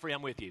 say, Jeffrey,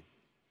 I'm with you.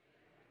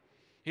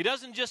 He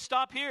doesn't just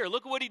stop here.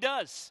 Look at what he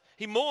does.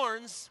 He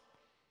mourns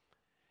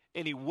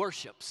and he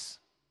worships.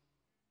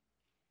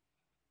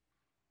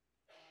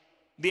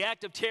 The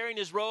act of tearing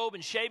his robe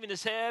and shaving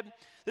his head,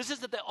 this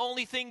isn't the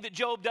only thing that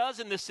Job does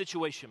in this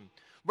situation.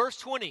 Verse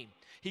 20,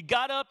 he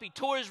got up, he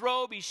tore his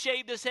robe, he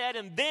shaved his head,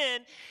 and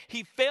then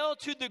he fell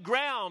to the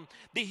ground.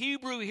 The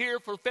Hebrew here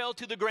for fell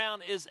to the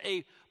ground is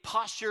a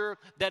posture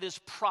that is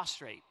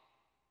prostrate.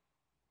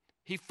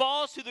 He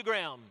falls to the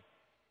ground.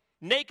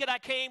 Naked I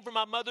came from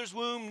my mother's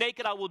womb,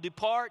 naked I will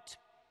depart.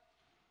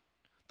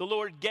 The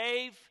Lord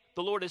gave,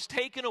 the Lord has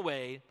taken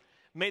away.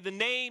 May the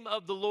name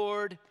of the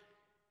Lord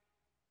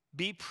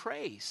be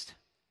praised.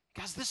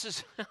 Guys, this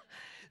is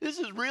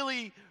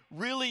really,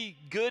 really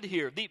good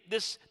here.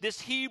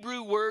 This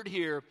Hebrew word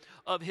here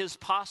of his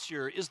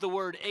posture is the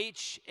word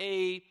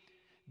Hawah.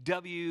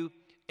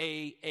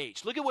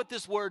 Look at what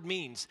this word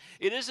means.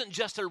 It isn't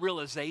just a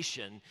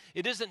realization.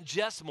 It isn't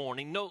just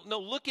mourning. No,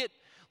 look at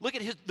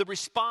the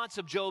response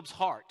of Job's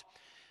heart.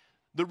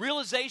 The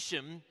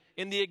realization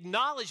and the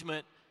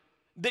acknowledgement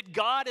that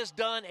God has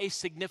done a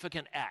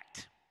significant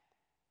act.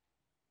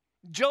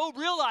 Job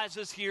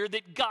realizes here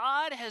that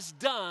God has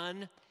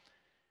done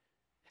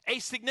a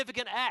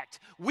significant act.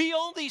 We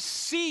only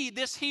see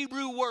this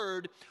Hebrew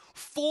word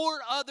 4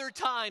 other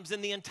times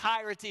in the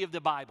entirety of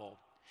the Bible.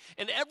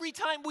 And every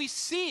time we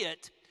see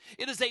it,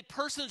 it is a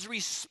person's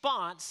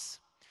response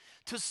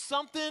to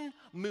something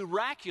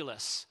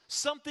miraculous,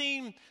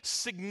 something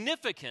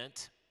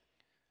significant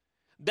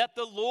that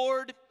the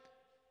Lord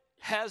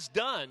has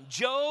done.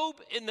 Job,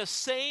 in the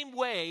same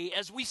way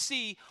as we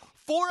see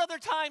 4 other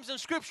times in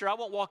Scripture, I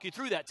won't walk you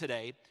through that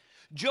today,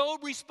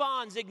 Job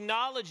responds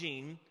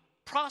acknowledging,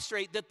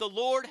 prostrate, that the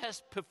Lord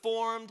has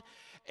performed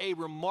a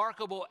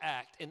remarkable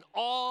act, and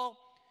all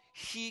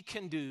he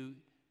can do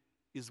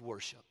is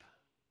worship.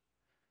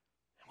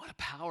 And what a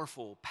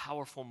powerful,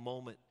 powerful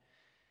moment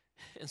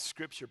in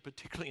Scripture,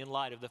 particularly in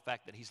light of the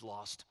fact that he's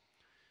lost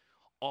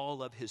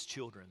all of his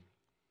children.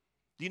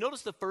 Do you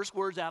notice the first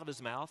words out of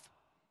his mouth?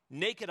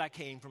 Naked I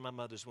came from my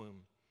mother's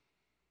womb.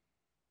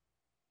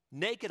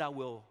 Naked I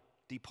will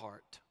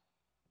depart.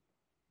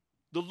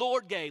 The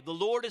Lord gave, the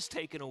Lord has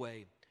taken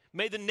away.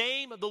 May the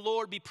name of the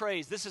Lord be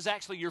praised. This is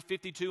actually your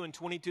 52 and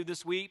 22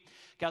 this week.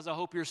 Guys, I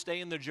hope you're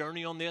staying the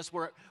journey on this.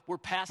 We're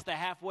past the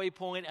halfway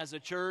point as a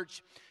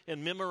church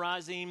in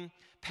memorizing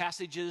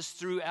passages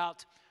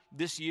throughout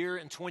this year.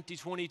 In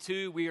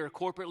 2022, we are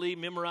corporately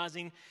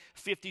memorizing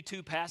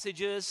 52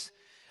 passages.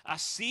 I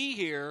see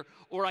here,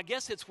 or I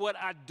guess it's what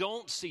I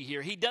don't see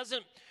here. He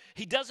doesn't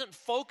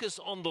focus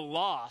on the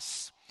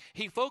loss.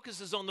 He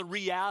focuses on the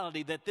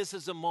reality that this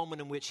is a moment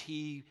in which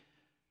he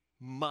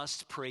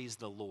must praise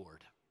the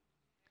Lord.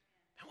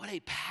 And what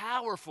a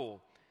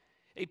powerful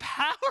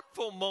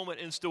moment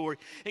in story.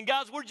 And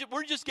guys,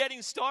 we're just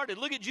getting started.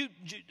 Look at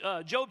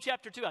Job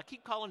chapter 2. I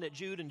keep calling it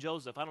Jude and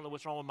Joseph. I don't know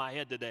what's wrong with my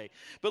head today.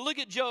 But look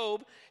at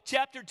Job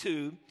chapter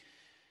 2.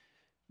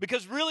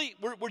 Because really,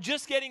 we're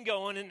just getting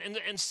going.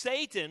 And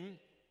Satan,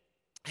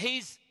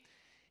 he's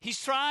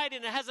tried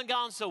and it hasn't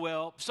gone so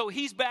well. So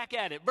he's back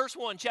at it. Verse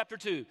 1, chapter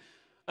 2.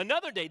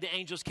 Another day the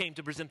angels came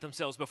to present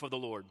themselves before the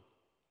Lord.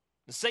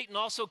 And Satan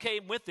also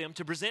came with them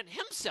to present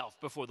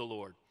himself before the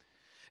Lord.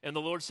 And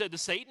the Lord said to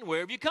Satan, where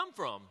have you come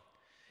from?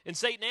 And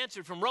Satan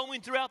answered, from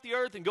roaming throughout the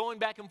earth and going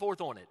back and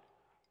forth on it.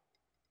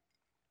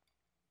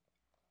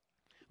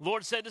 The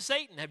Lord said to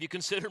Satan, have you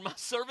considered my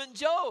servant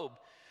Job?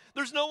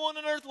 There's no one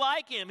on earth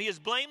like him. He is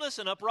blameless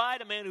and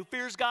upright, a man who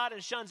fears God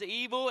and shuns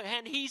evil,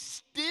 and he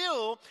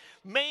still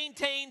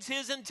maintains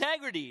his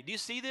integrity. Do you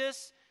see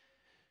this?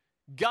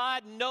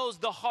 God knows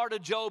the heart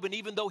of Job, and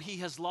even though he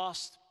has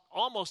lost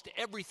almost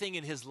everything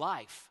in his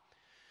life,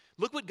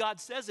 look what God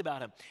says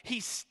about him.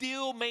 He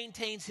still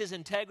maintains his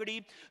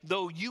integrity,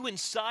 though you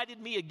incited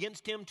me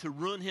against him to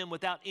ruin him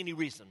without any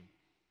reason.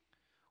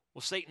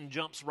 Well, Satan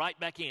jumps right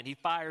back in. He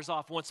fires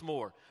off once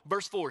more.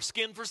 Verse 4,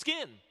 skin for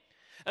skin.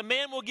 A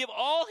man will give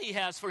all he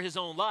has for his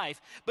own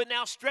life, but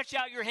now stretch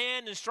out your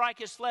hand and strike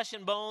his flesh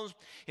and bones,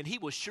 and he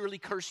will surely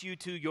curse you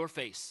to your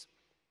face.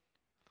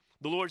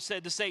 The Lord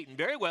said to Satan,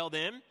 very well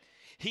then,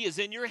 he is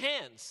in your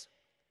hands,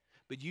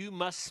 but you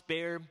must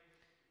spare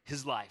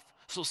his life.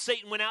 So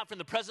Satan went out from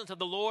the presence of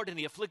the Lord, and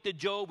he afflicted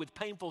Job with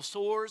painful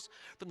sores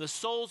from the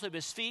soles of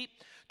his feet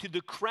to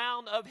the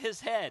crown of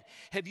his head.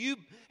 Have you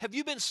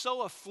been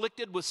so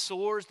afflicted with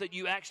sores that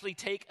you actually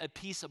take a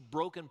piece of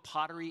broken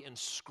pottery and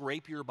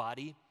scrape your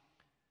body?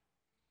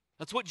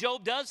 That's what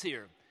Job does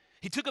here.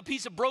 He took a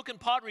piece of broken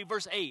pottery,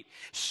 verse 8,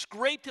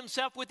 scraped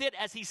himself with it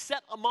as he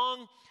sat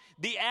among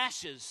the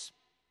ashes.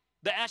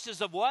 The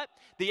ashes of what?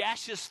 The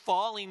ashes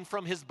falling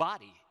from his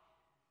body.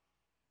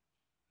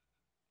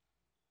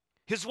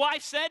 His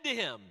wife said to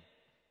him,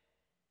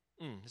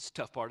 this is a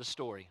tough part of the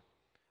story.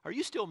 Are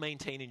you still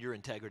maintaining your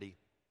integrity?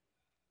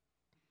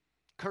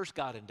 Curse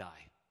God and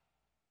die.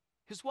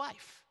 His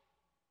wife.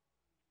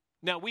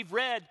 Now, we've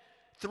read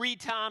 3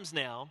 times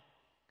now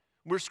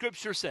where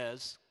Scripture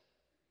says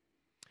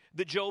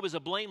that Job is a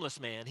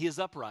blameless man. He is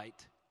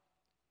upright.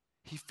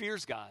 He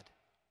fears God.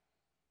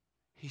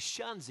 He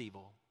shuns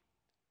evil.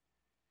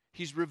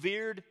 He's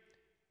revered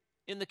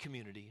in the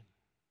community.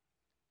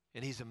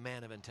 And he's a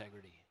man of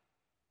integrity.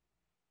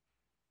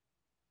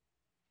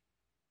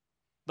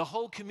 The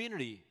whole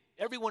community,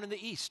 everyone in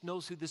the East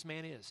knows who this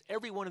man is.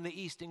 Everyone in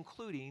the East,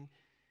 including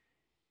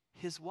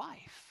his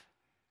wife.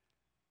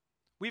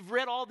 We've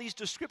read all these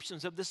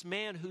descriptions of this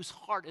man whose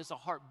heart is a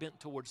heart bent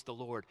towards the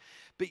Lord.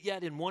 But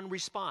yet in one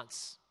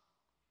response,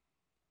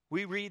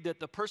 we read that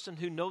the person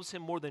who knows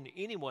him more than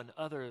anyone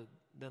other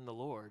than the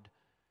Lord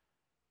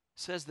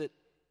says that,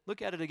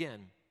 look at it again,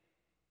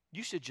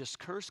 you should just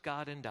curse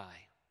God and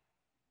die.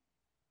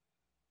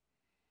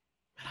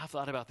 And I've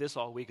thought about this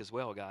all week as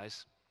well,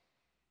 guys.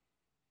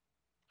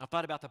 I've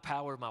thought about the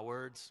power of my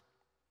words.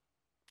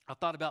 I've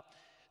thought about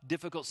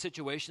difficult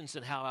situations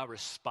and how I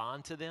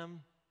respond to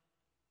them.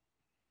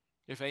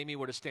 If Amy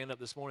were to stand up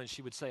this morning,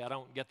 she would say, I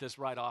don't get this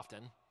right often.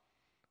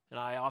 And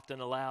I often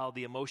allow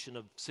the emotion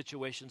of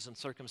situations and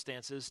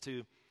circumstances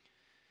to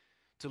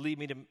lead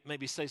me to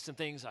maybe say some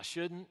things I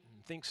shouldn't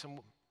and think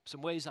some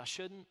ways I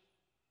shouldn't.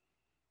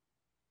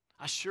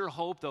 I sure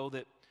hope, though,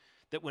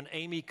 that when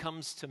Amy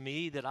comes to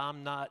me, that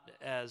I'm not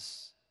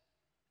as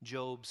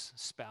Job's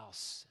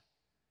spouse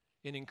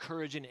in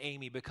encouraging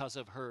Amy because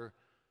of her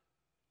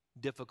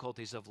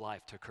difficulties of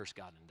life to curse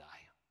God and die.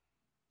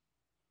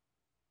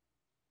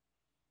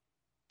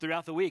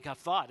 Throughout the week, I've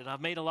thought, and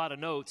I've made a lot of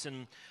notes,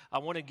 and I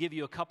want to give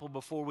you a couple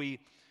before we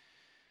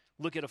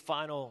look at a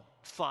final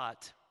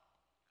thought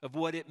of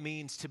what it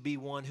means to be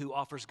one who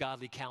offers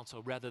godly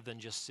counsel rather than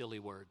just silly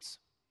words.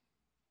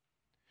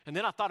 And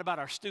then I thought about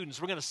our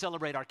students. We're going to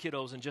celebrate our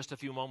kiddos in just a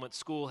few moments.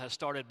 School has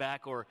started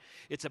back, or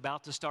it's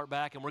about to start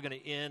back, and we're going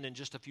to end in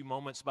just a few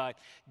moments by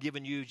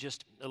giving you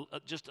just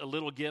a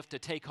little gift to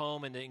take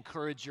home and to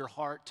encourage your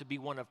heart to be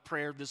one of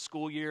prayer this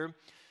school year.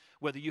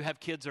 Whether you have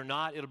kids or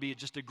not, it'll be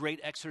just a great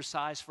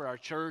exercise for our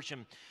church.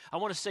 And I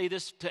want to say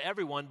this to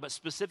everyone, but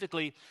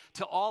specifically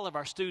to all of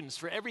our students.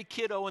 For every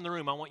kiddo in the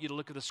room, I want you to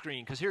look at the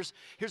screen, because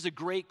here's a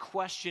great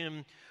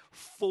question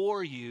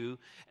for you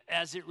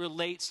as it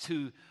relates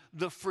to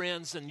the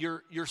friends and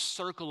your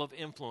circle of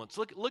influence.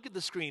 Look at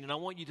the screen, and I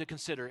want you to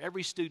consider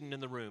every student in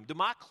the room. Do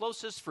my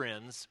closest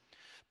friends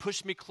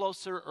push me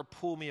closer or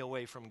pull me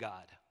away from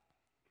God?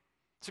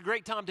 It's a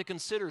great time to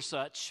consider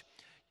such.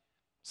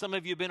 Some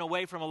of you have been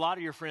away from a lot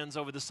of your friends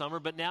over the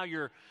summer, but now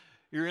you're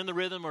in the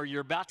rhythm, or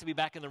you're about to be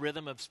back in the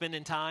rhythm of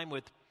spending time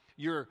with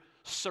your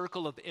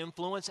circle of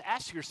influence.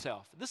 Ask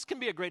yourself, this can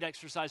be a great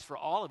exercise for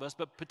all of us,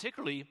 but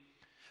particularly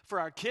for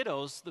our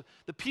kiddos,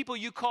 the people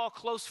you call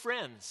close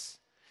friends.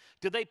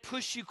 Do they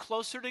push you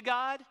closer to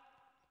God?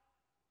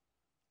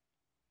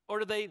 Or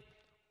do they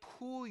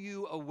pull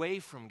you away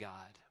from God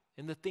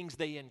in the things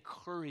they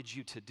encourage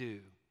you to do?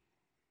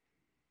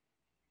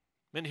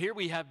 And here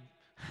we have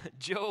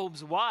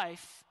Job's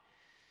wife.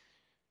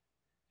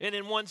 And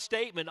in one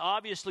statement,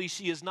 obviously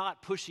she is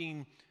not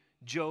pushing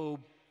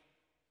Job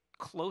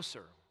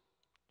closer.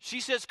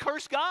 She says,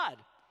 curse God,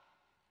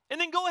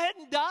 and then go ahead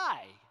and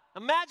die.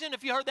 Imagine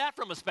if you heard that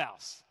from a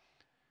spouse.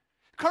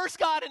 Curse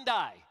God and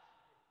die.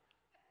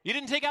 You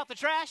didn't take out the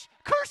trash?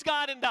 Curse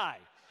God and die.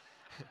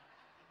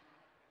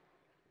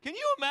 Can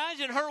you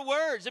imagine her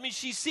words? I mean,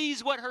 she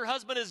sees what her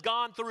husband has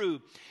gone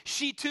through.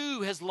 She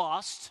too has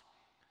lost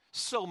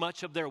so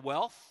much of their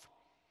wealth,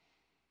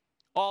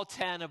 all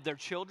 10 of their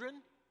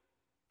children.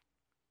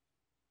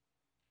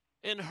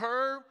 And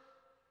her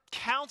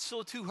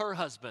counsel to her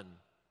husband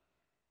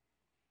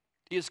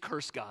is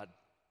curse God.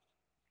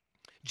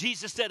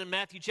 Jesus said in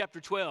Matthew chapter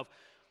 12,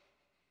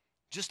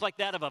 just like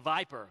that of a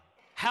viper,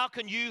 how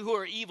can you who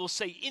are evil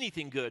say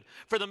anything good?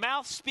 For the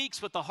mouth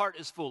speaks what the heart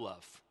is full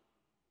of.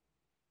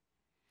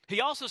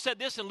 He also said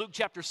this in Luke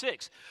chapter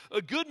 6.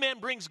 A good man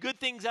brings good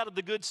things out of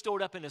the good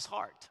stored up in his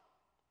heart.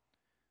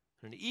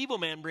 An evil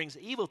man brings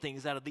evil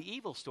things out of the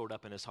evil stored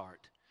up in his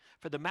heart.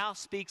 For the mouth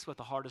speaks what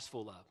the heart is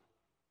full of.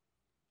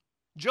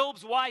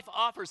 Job's wife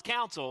offers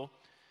counsel,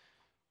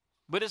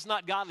 but it's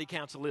not godly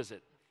counsel, is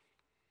it?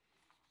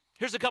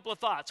 Here's a couple of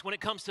thoughts when it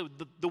comes to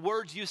the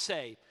words you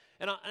say.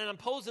 And I'm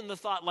posing the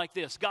thought like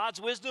this: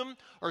 God's wisdom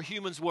or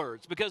human's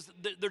words? Because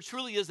there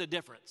truly is a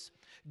difference.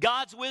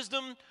 God's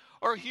wisdom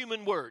or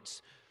human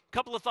words? A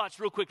couple of thoughts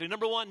real quickly.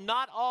 Number one,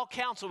 not all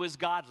counsel is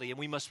godly, and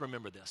we must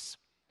remember this.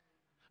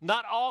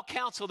 Not all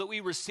counsel that we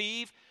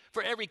receive.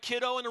 For every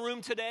kiddo in the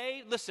room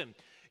today, listen,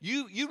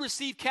 you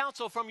receive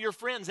counsel from your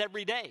friends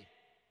every day.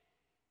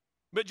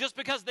 But just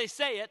because they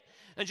say it,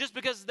 and just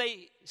because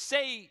they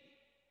say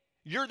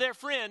you're their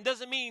friend,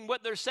 doesn't mean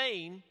what they're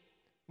saying,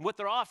 what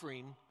they're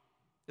offering,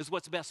 is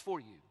what's best for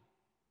you.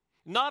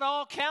 Not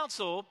all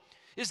counsel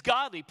is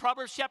godly.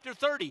 Proverbs chapter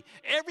 30,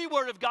 every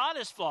word of God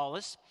is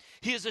flawless.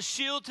 He is a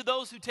shield to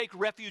those who take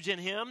refuge in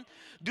him.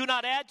 Do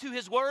not add to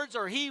his words,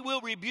 or he will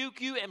rebuke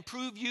you and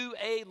prove you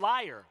a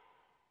liar.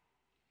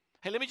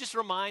 Hey, let me just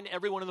remind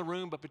everyone in the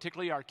room, but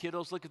particularly our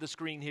kiddos, look at the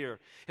screen here.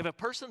 If a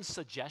person's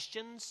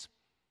suggestions,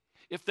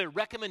 if their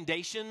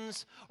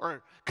recommendations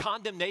or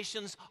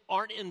condemnations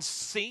aren't in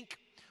sync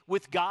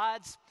with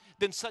God's,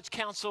 then such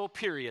counsel,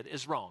 period,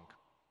 is wrong.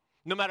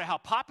 No matter how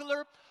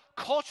popular,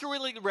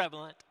 culturally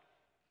relevant,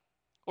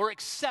 or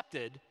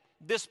accepted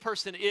this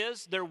person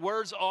is, their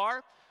words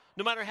are,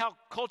 no matter how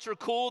culture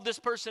cool this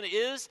person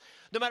is,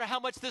 no matter how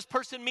much this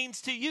person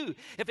means to you,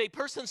 if a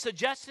person's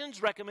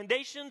suggestions,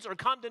 recommendations, or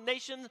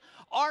condemnations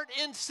aren't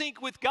in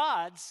sync with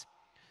God's,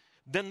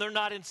 then they're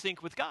not in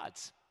sync with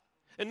God's.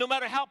 And no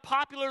matter how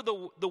popular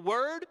the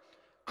word,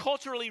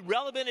 culturally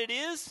relevant it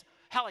is,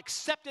 how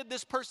accepted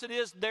this person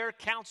is, their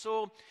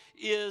counsel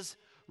is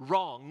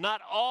wrong.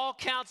 Not all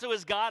counsel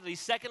is godly.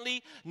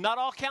 Secondly, not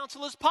all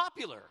counsel is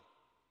popular.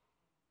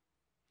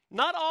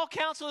 Not all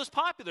counsel is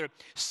popular.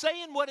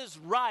 Saying what is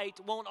right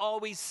won't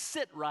always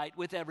sit right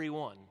with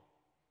everyone.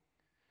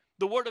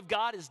 The word of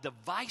God is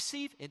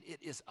divisive and it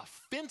is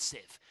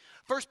offensive.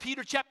 1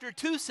 Peter chapter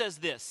 2 says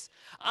this: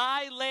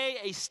 I lay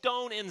a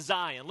stone in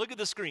Zion. Look at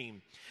the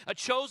screen. A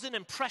chosen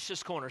and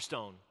precious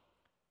cornerstone.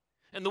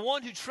 And the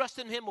one who trusts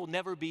in him will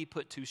never be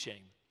put to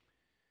shame.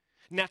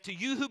 Now to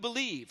you who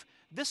believe,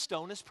 this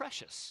stone is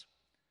precious.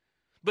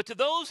 But to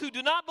those who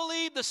do not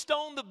believe, the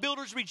stone the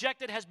builders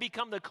rejected has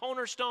become the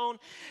cornerstone,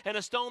 and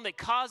a stone that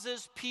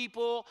causes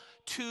people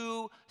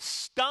to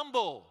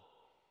stumble.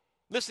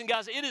 Listen,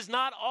 guys, it is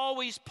not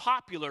always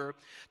popular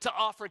to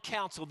offer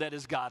counsel that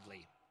is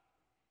godly.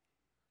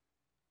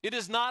 It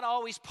is not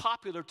always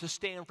popular to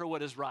stand for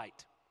what is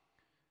right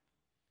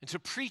and to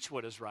preach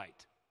what is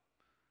right.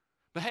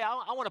 But hey,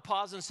 I want to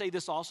pause and say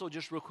this also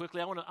just real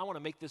quickly. I want to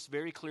make this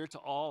very clear to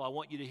all. I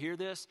want you to hear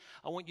this.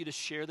 I want you to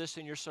share this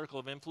in your circle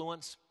of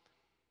influence.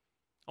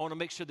 I want to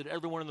make sure that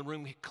everyone in the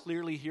room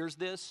clearly hears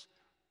this.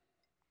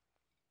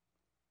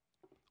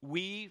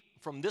 We,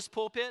 from this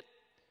pulpit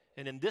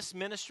and in this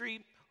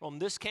ministry, on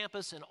this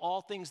campus, and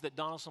all things that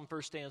Donaldson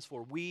First stands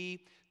for,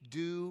 we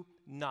do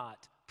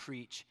not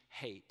preach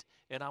hate.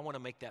 And I want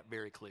to make that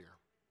very clear.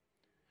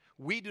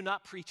 We do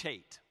not preach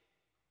hate.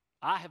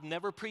 I have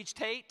never preached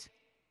hate.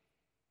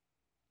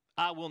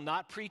 I will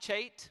not preach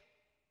hate.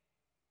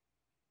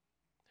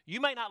 You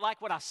may not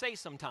like what I say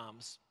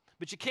sometimes,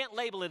 but you can't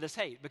label it as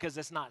hate because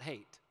it's not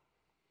hate.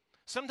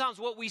 Sometimes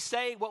what we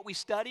say, what we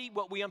study,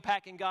 what we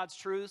unpack in God's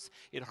truths,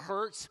 it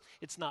hurts,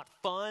 it's not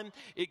fun,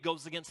 it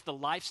goes against the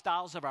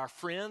lifestyles of our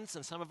friends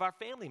and some of our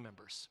family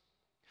members.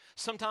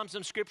 Sometimes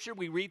in Scripture,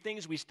 we read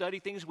things, we study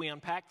things, we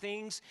unpack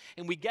things,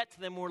 and we get to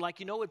them, we're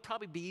like, it'd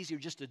probably be easier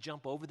just to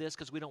jump over this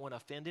because we don't want to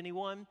offend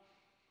anyone.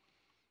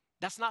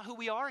 That's not who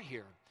we are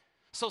here.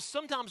 So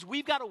sometimes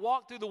we've got to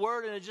walk through the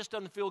Word, and it just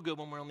doesn't feel good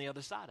when we're on the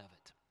other side of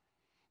it.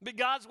 But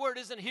God's Word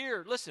isn't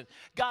here. Listen,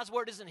 God's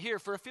Word isn't here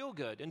for a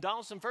feel-good. And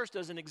Donaldson First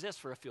doesn't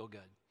exist for a feel-good.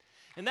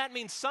 And that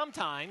means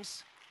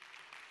sometimes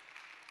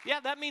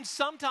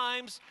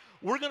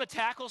we're going to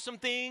tackle some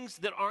things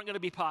that aren't going to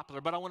be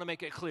popular. But I want to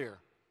make it clear.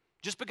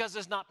 Just because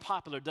it's not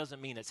popular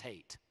doesn't mean it's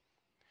hate.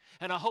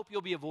 And I hope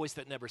you'll be a voice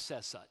that never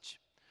says such,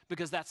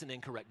 because that's an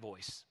incorrect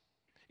voice.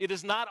 It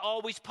is not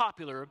always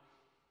popular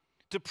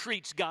to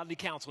preach godly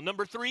counsel.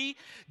 Number 3,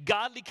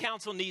 godly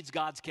counsel needs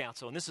God's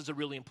counsel. And this is a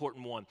really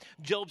important one.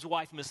 Job's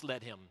wife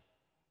misled him.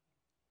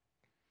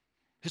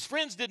 His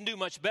friends didn't do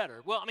much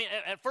better. Well,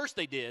 at first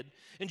they did.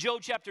 In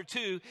Job chapter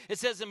 2, it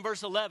says in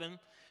verse 11,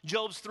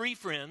 Job's 3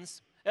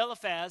 friends,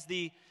 Eliphaz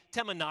the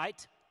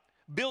Temanite,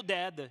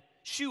 Bildad the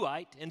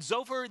Shuhite, and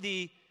Zophar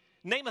the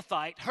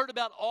Naamathite, heard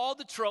about all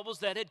the troubles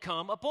that had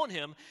come upon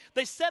him.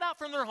 They set out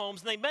from their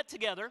homes, and they met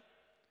together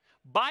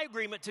by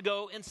agreement to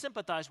go and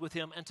sympathize with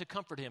him and to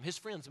comfort him. His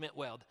friends meant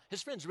well.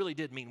 His friends really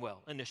did mean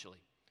well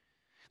initially.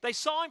 They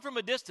saw him from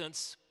a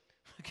distance.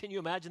 Can you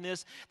imagine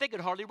this? They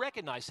could hardly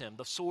recognize him,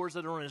 the sores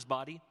that are on his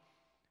body.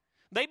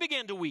 They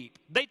began to weep.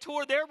 They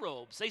tore their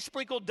robes. They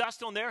sprinkled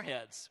dust on their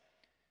heads.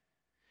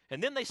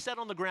 And then they sat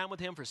on the ground with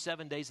him for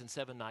 7 days and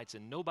 7 nights,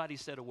 and nobody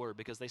said a word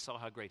because they saw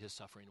how great his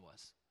suffering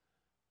was.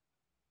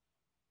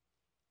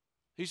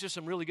 These are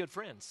some really good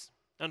friends.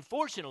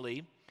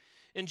 Unfortunately,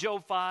 in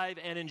Job 5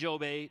 and in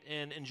Job 8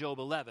 and in Job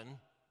 11,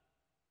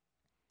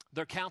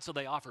 their counsel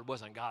they offered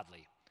wasn't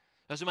godly.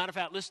 As a matter of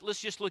fact, let's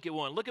just look at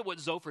one. Look at what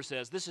Zophar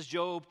says. This is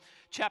Job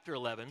chapter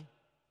 11.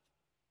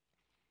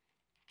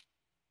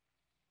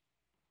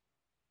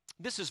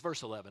 This is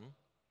verse 11.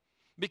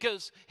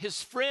 Because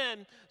his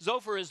friend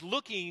Zophar is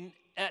looking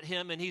at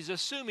him, and he's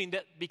assuming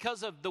that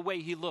because of the way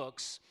he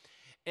looks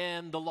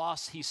and the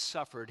loss he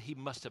suffered, he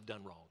must have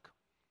done wrong.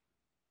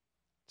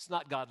 It's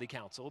not godly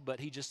counsel, but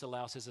he just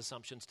allows his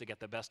assumptions to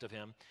get the best of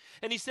him.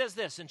 And he says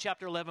this in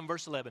chapter 11,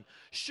 verse 11.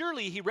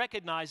 Surely he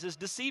recognizes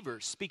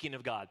deceivers, speaking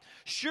of God.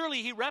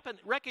 Surely he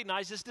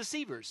recognizes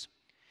deceivers.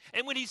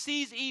 And when he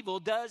sees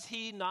evil, does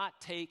he not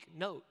take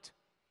note?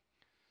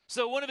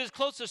 So one of his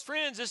closest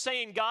friends is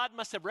saying God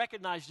must have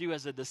recognized you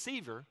as a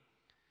deceiver.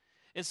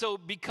 And so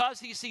because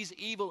he sees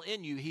evil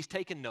in you, he's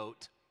taken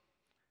note.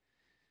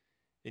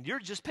 And you're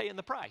just paying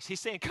the price. He's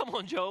saying, come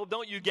on, Job,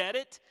 don't you get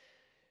it?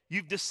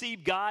 You've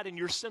deceived God and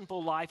your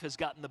sinful life has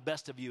gotten the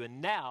best of you.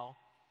 And now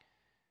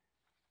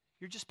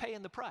you're just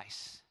paying the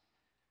price.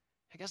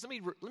 Hey guys,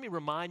 let me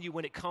remind you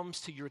when it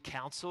comes to your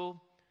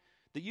counsel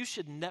that you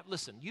should never,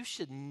 listen, you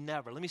should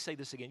never, let me say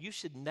this again, you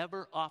should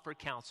never offer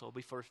counsel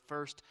before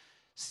first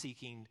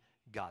seeking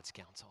God's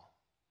counsel.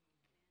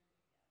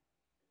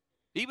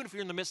 Even if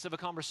you're in the midst of a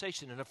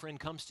conversation and a friend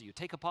comes to you,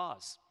 take a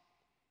pause.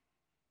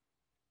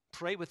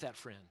 Pray with that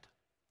friend.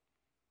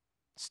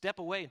 Step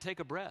away and take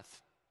a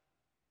breath.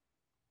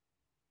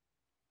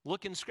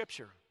 Look in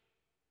Scripture.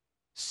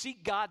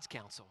 Seek God's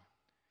counsel.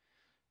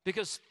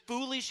 Because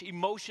foolish,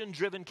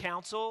 emotion-driven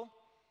counsel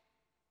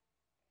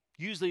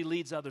usually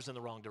leads others in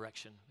the wrong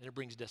direction, and it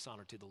brings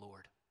dishonor to the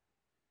Lord.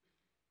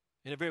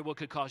 And it very well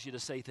could cause you to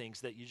say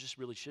things that you just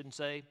really shouldn't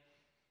say.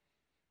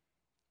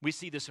 We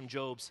see this from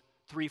Job's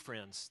three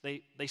friends.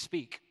 They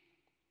speak,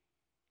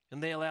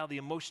 and they allow the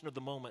emotion of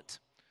the moment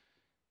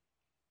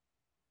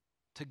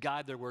to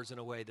guide their words in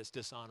a way that's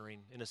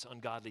dishonoring and it's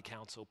ungodly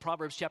counsel.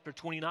 Proverbs chapter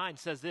 29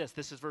 says this.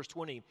 This is verse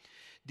 20.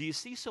 Do you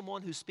see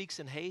someone who speaks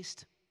in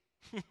haste?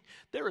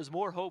 There is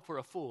more hope for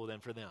a fool than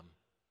for them.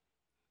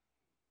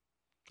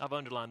 I've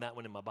underlined that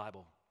one in my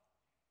Bible.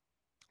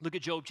 Look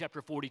at Job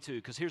chapter 42,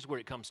 because here's where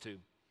it comes to.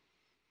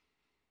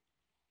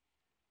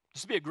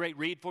 This will be a great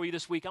read for you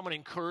this week. I'm going to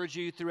encourage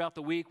you throughout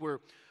the week. We're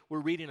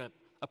reading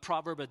a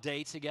proverb a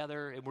day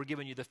together, and we're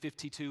giving you the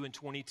 52 and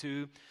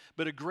 22.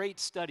 But a great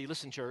study,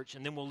 listen, church,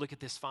 and then we'll look at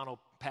this final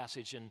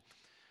passage in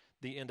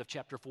the end of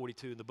chapter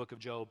 42 in the book of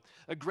Job.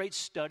 A great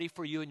study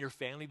for you and your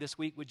family this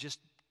week would just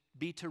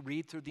be to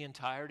read through the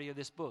entirety of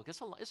this book.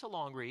 It's a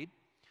long read,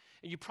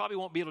 and you probably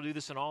won't be able to do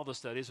this in all the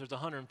studies. There's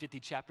 150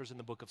 chapters in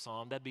the book of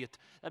Psalm. That'd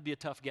be a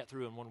tough get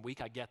through in 1 week.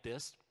 I get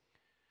this,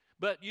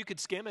 but you could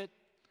skim it.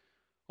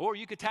 Or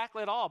you could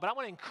tackle it all. But I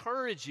want to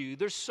encourage you.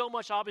 There's so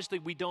much, obviously,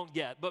 we don't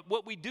get. But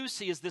what we do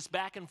see is this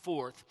back and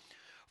forth.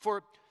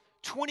 For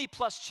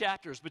 20-plus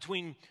chapters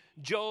between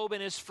Job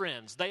and his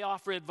friends, they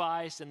offer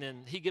advice, and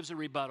then he gives a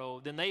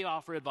rebuttal. Then they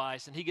offer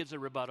advice, and he gives a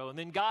rebuttal. And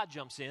then God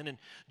jumps in, and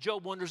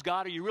Job wonders,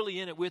 God, are you really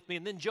in it with me?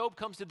 And then Job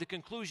comes to the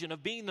conclusion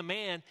of being the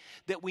man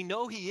that we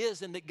know he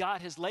is and that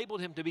God has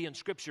labeled him to be in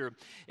Scripture.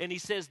 And he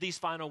says these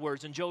final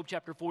words in Job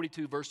chapter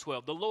 42, verse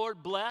 12. The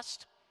Lord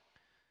blessed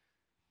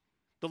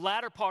the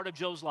latter part of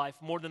Job's life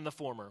more than the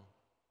former.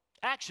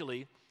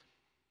 Actually,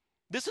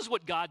 this is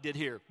what God did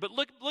here. But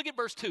look at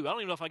verse 2. I don't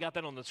even know if I got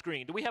that on the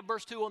screen. Do we have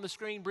verse 2 on the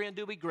screen, Brian?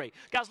 Do we? Great.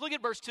 Guys, look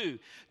at verse 2.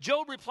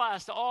 Job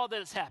replies to all that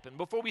has happened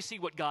before we see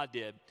what God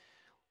did.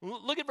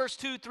 Look at verse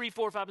 2, 3,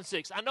 4, 5, and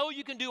 6. I know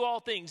you can do all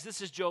things. This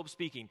is Job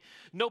speaking.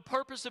 No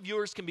purpose of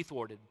yours can be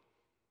thwarted.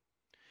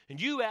 And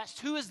you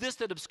asked, who is this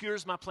that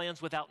obscures my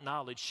plans without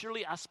knowledge?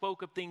 Surely I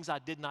spoke of things I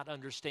did not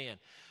understand.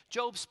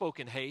 Job spoke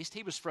in haste.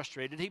 He was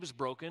frustrated. He was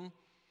broken.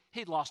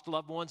 He'd lost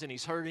loved ones and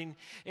he's hurting,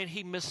 and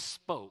he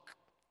misspoke.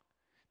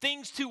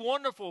 Things too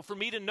wonderful for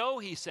me to know,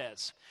 he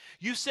says.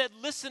 You said,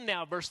 listen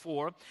now, verse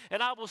 4,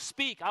 and I will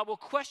speak. I will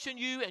question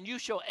you, and you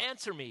shall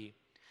answer me.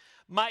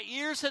 My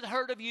ears had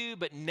heard of you,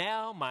 but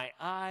now my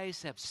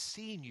eyes have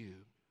seen you.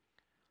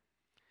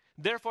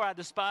 Therefore I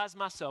despise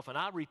myself, and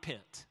I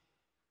repent.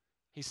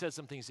 He said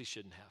some things he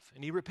shouldn't have,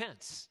 and he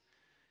repents.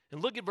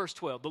 And look at verse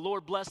 12. The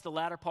Lord blessed the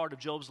latter part of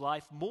Job's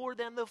life more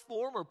than the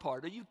former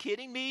part. Are you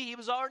kidding me? He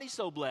was already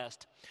so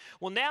blessed.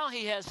 Well, now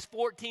he has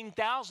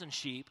 14,000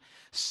 sheep,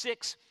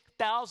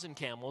 6,000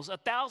 camels,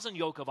 1,000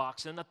 yoke of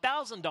oxen,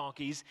 1,000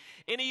 donkeys,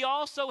 and he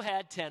also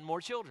had 10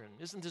 more children.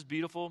 Isn't this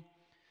beautiful?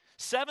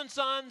 7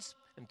 sons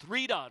and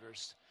 3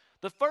 daughters.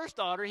 The first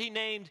daughter he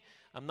named,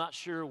 I'm not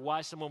sure why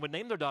someone would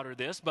name their daughter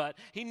this, but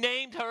he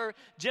named her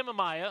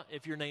Jemimiah.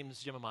 If your name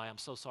is Jemimiah, I'm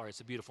so sorry.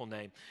 It's a beautiful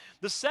name.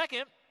 The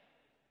second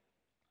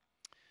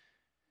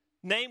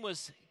name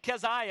was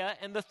Keziah,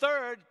 and the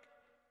third,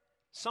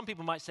 some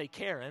people might say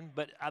Karen,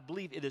 but I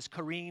believe it is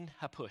Kareen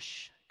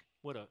Hapush.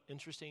 What an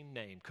interesting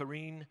name,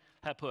 Kareen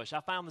Hapush.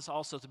 I found this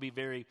also to be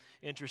very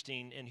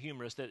interesting and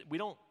humorous that we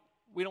don't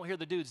hear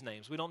the dudes'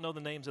 names. We don't know the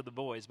names of the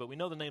boys, but we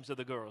know the names of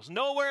the girls.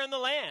 Nowhere in the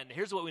land,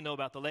 here's what we know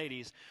about the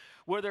ladies,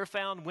 where there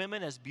found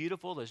women as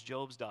beautiful as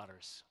Job's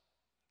daughters.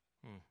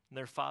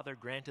 Their father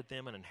granted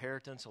them an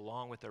inheritance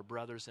along with their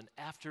brothers, and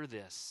after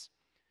this,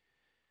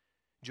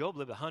 Job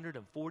lived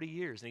 140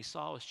 years, and he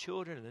saw his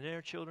children and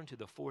their children to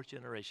the fourth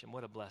generation.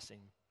 What a blessing.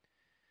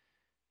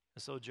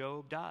 And so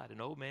Job died,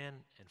 an old man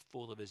and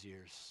full of his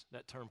years.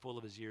 That term, full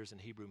of his years, in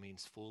Hebrew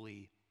means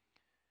fully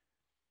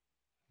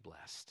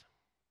blessed.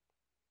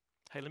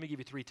 Hey, let me give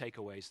you 3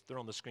 takeaways. They're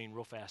on the screen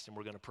real fast, and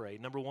we're going to pray.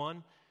 Number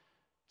 1,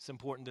 it's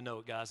important to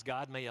note, guys,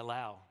 God may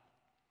allow.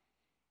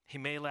 He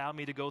may allow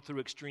me to go through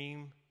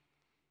extreme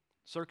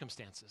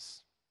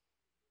circumstances,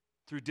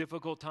 through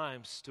difficult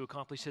times to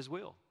accomplish His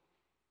will.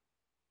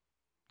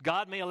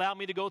 God may allow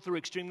me to go through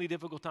extremely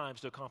difficult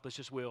times to accomplish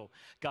His will.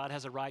 God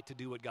has a right to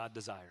do what God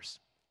desires.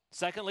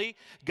 Secondly,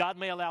 God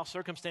may allow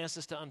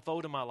circumstances to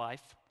unfold in my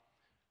life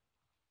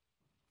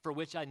for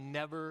which I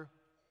never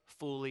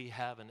fully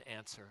have an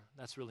answer.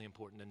 That's really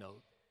important to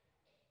note.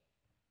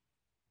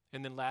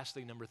 And then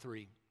lastly, number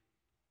 3,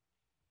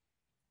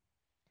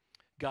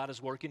 God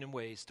is working in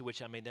ways to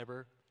which I may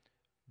never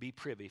be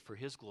privy for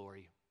His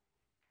glory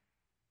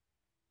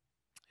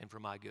and for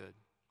my good.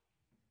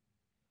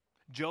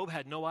 Job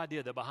had no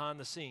idea that behind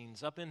the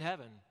scenes, up in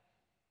heaven,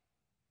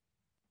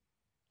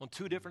 on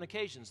 2 different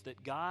occasions,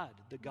 that God,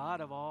 the God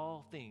of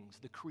all things,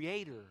 the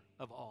creator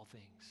of all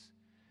things,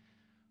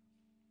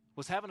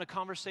 was having a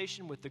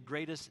conversation with the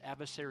greatest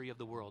adversary of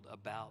the world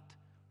about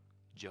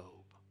Job.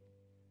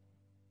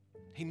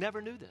 He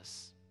never knew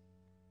this.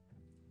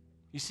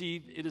 You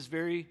see, it is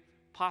very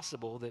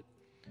possible that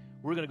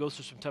we're going to go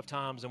through some tough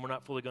times and we're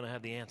not fully going to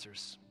have the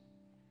answers.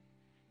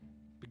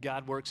 But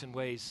God works in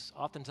ways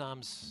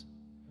oftentimes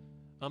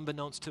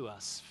unbeknownst to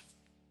us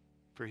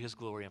for His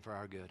glory and for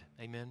our good.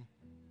 Amen.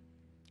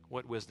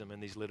 What wisdom in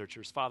these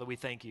literatures. Father, we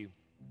thank You.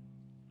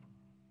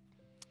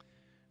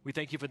 We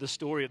thank You for the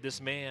story of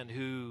this man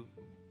who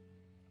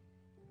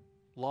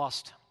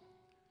lost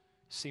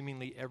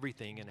seemingly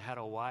everything and had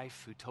a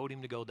wife who told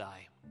him to go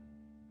die.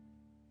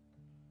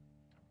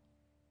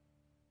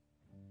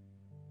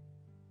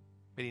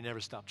 But he never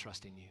stopped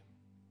trusting You.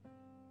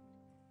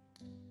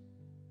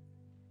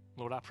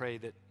 Lord, I pray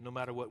that no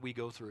matter what we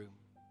go through,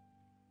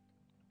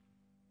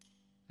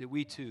 that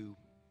we too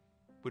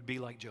would be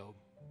like Job,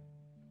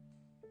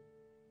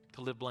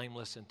 to live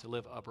blameless and to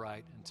live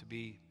upright and to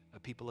be a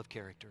people of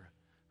character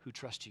who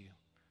trust You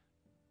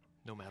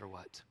no matter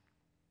what.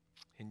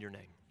 In Your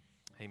name,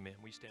 amen.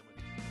 We stand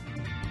with you.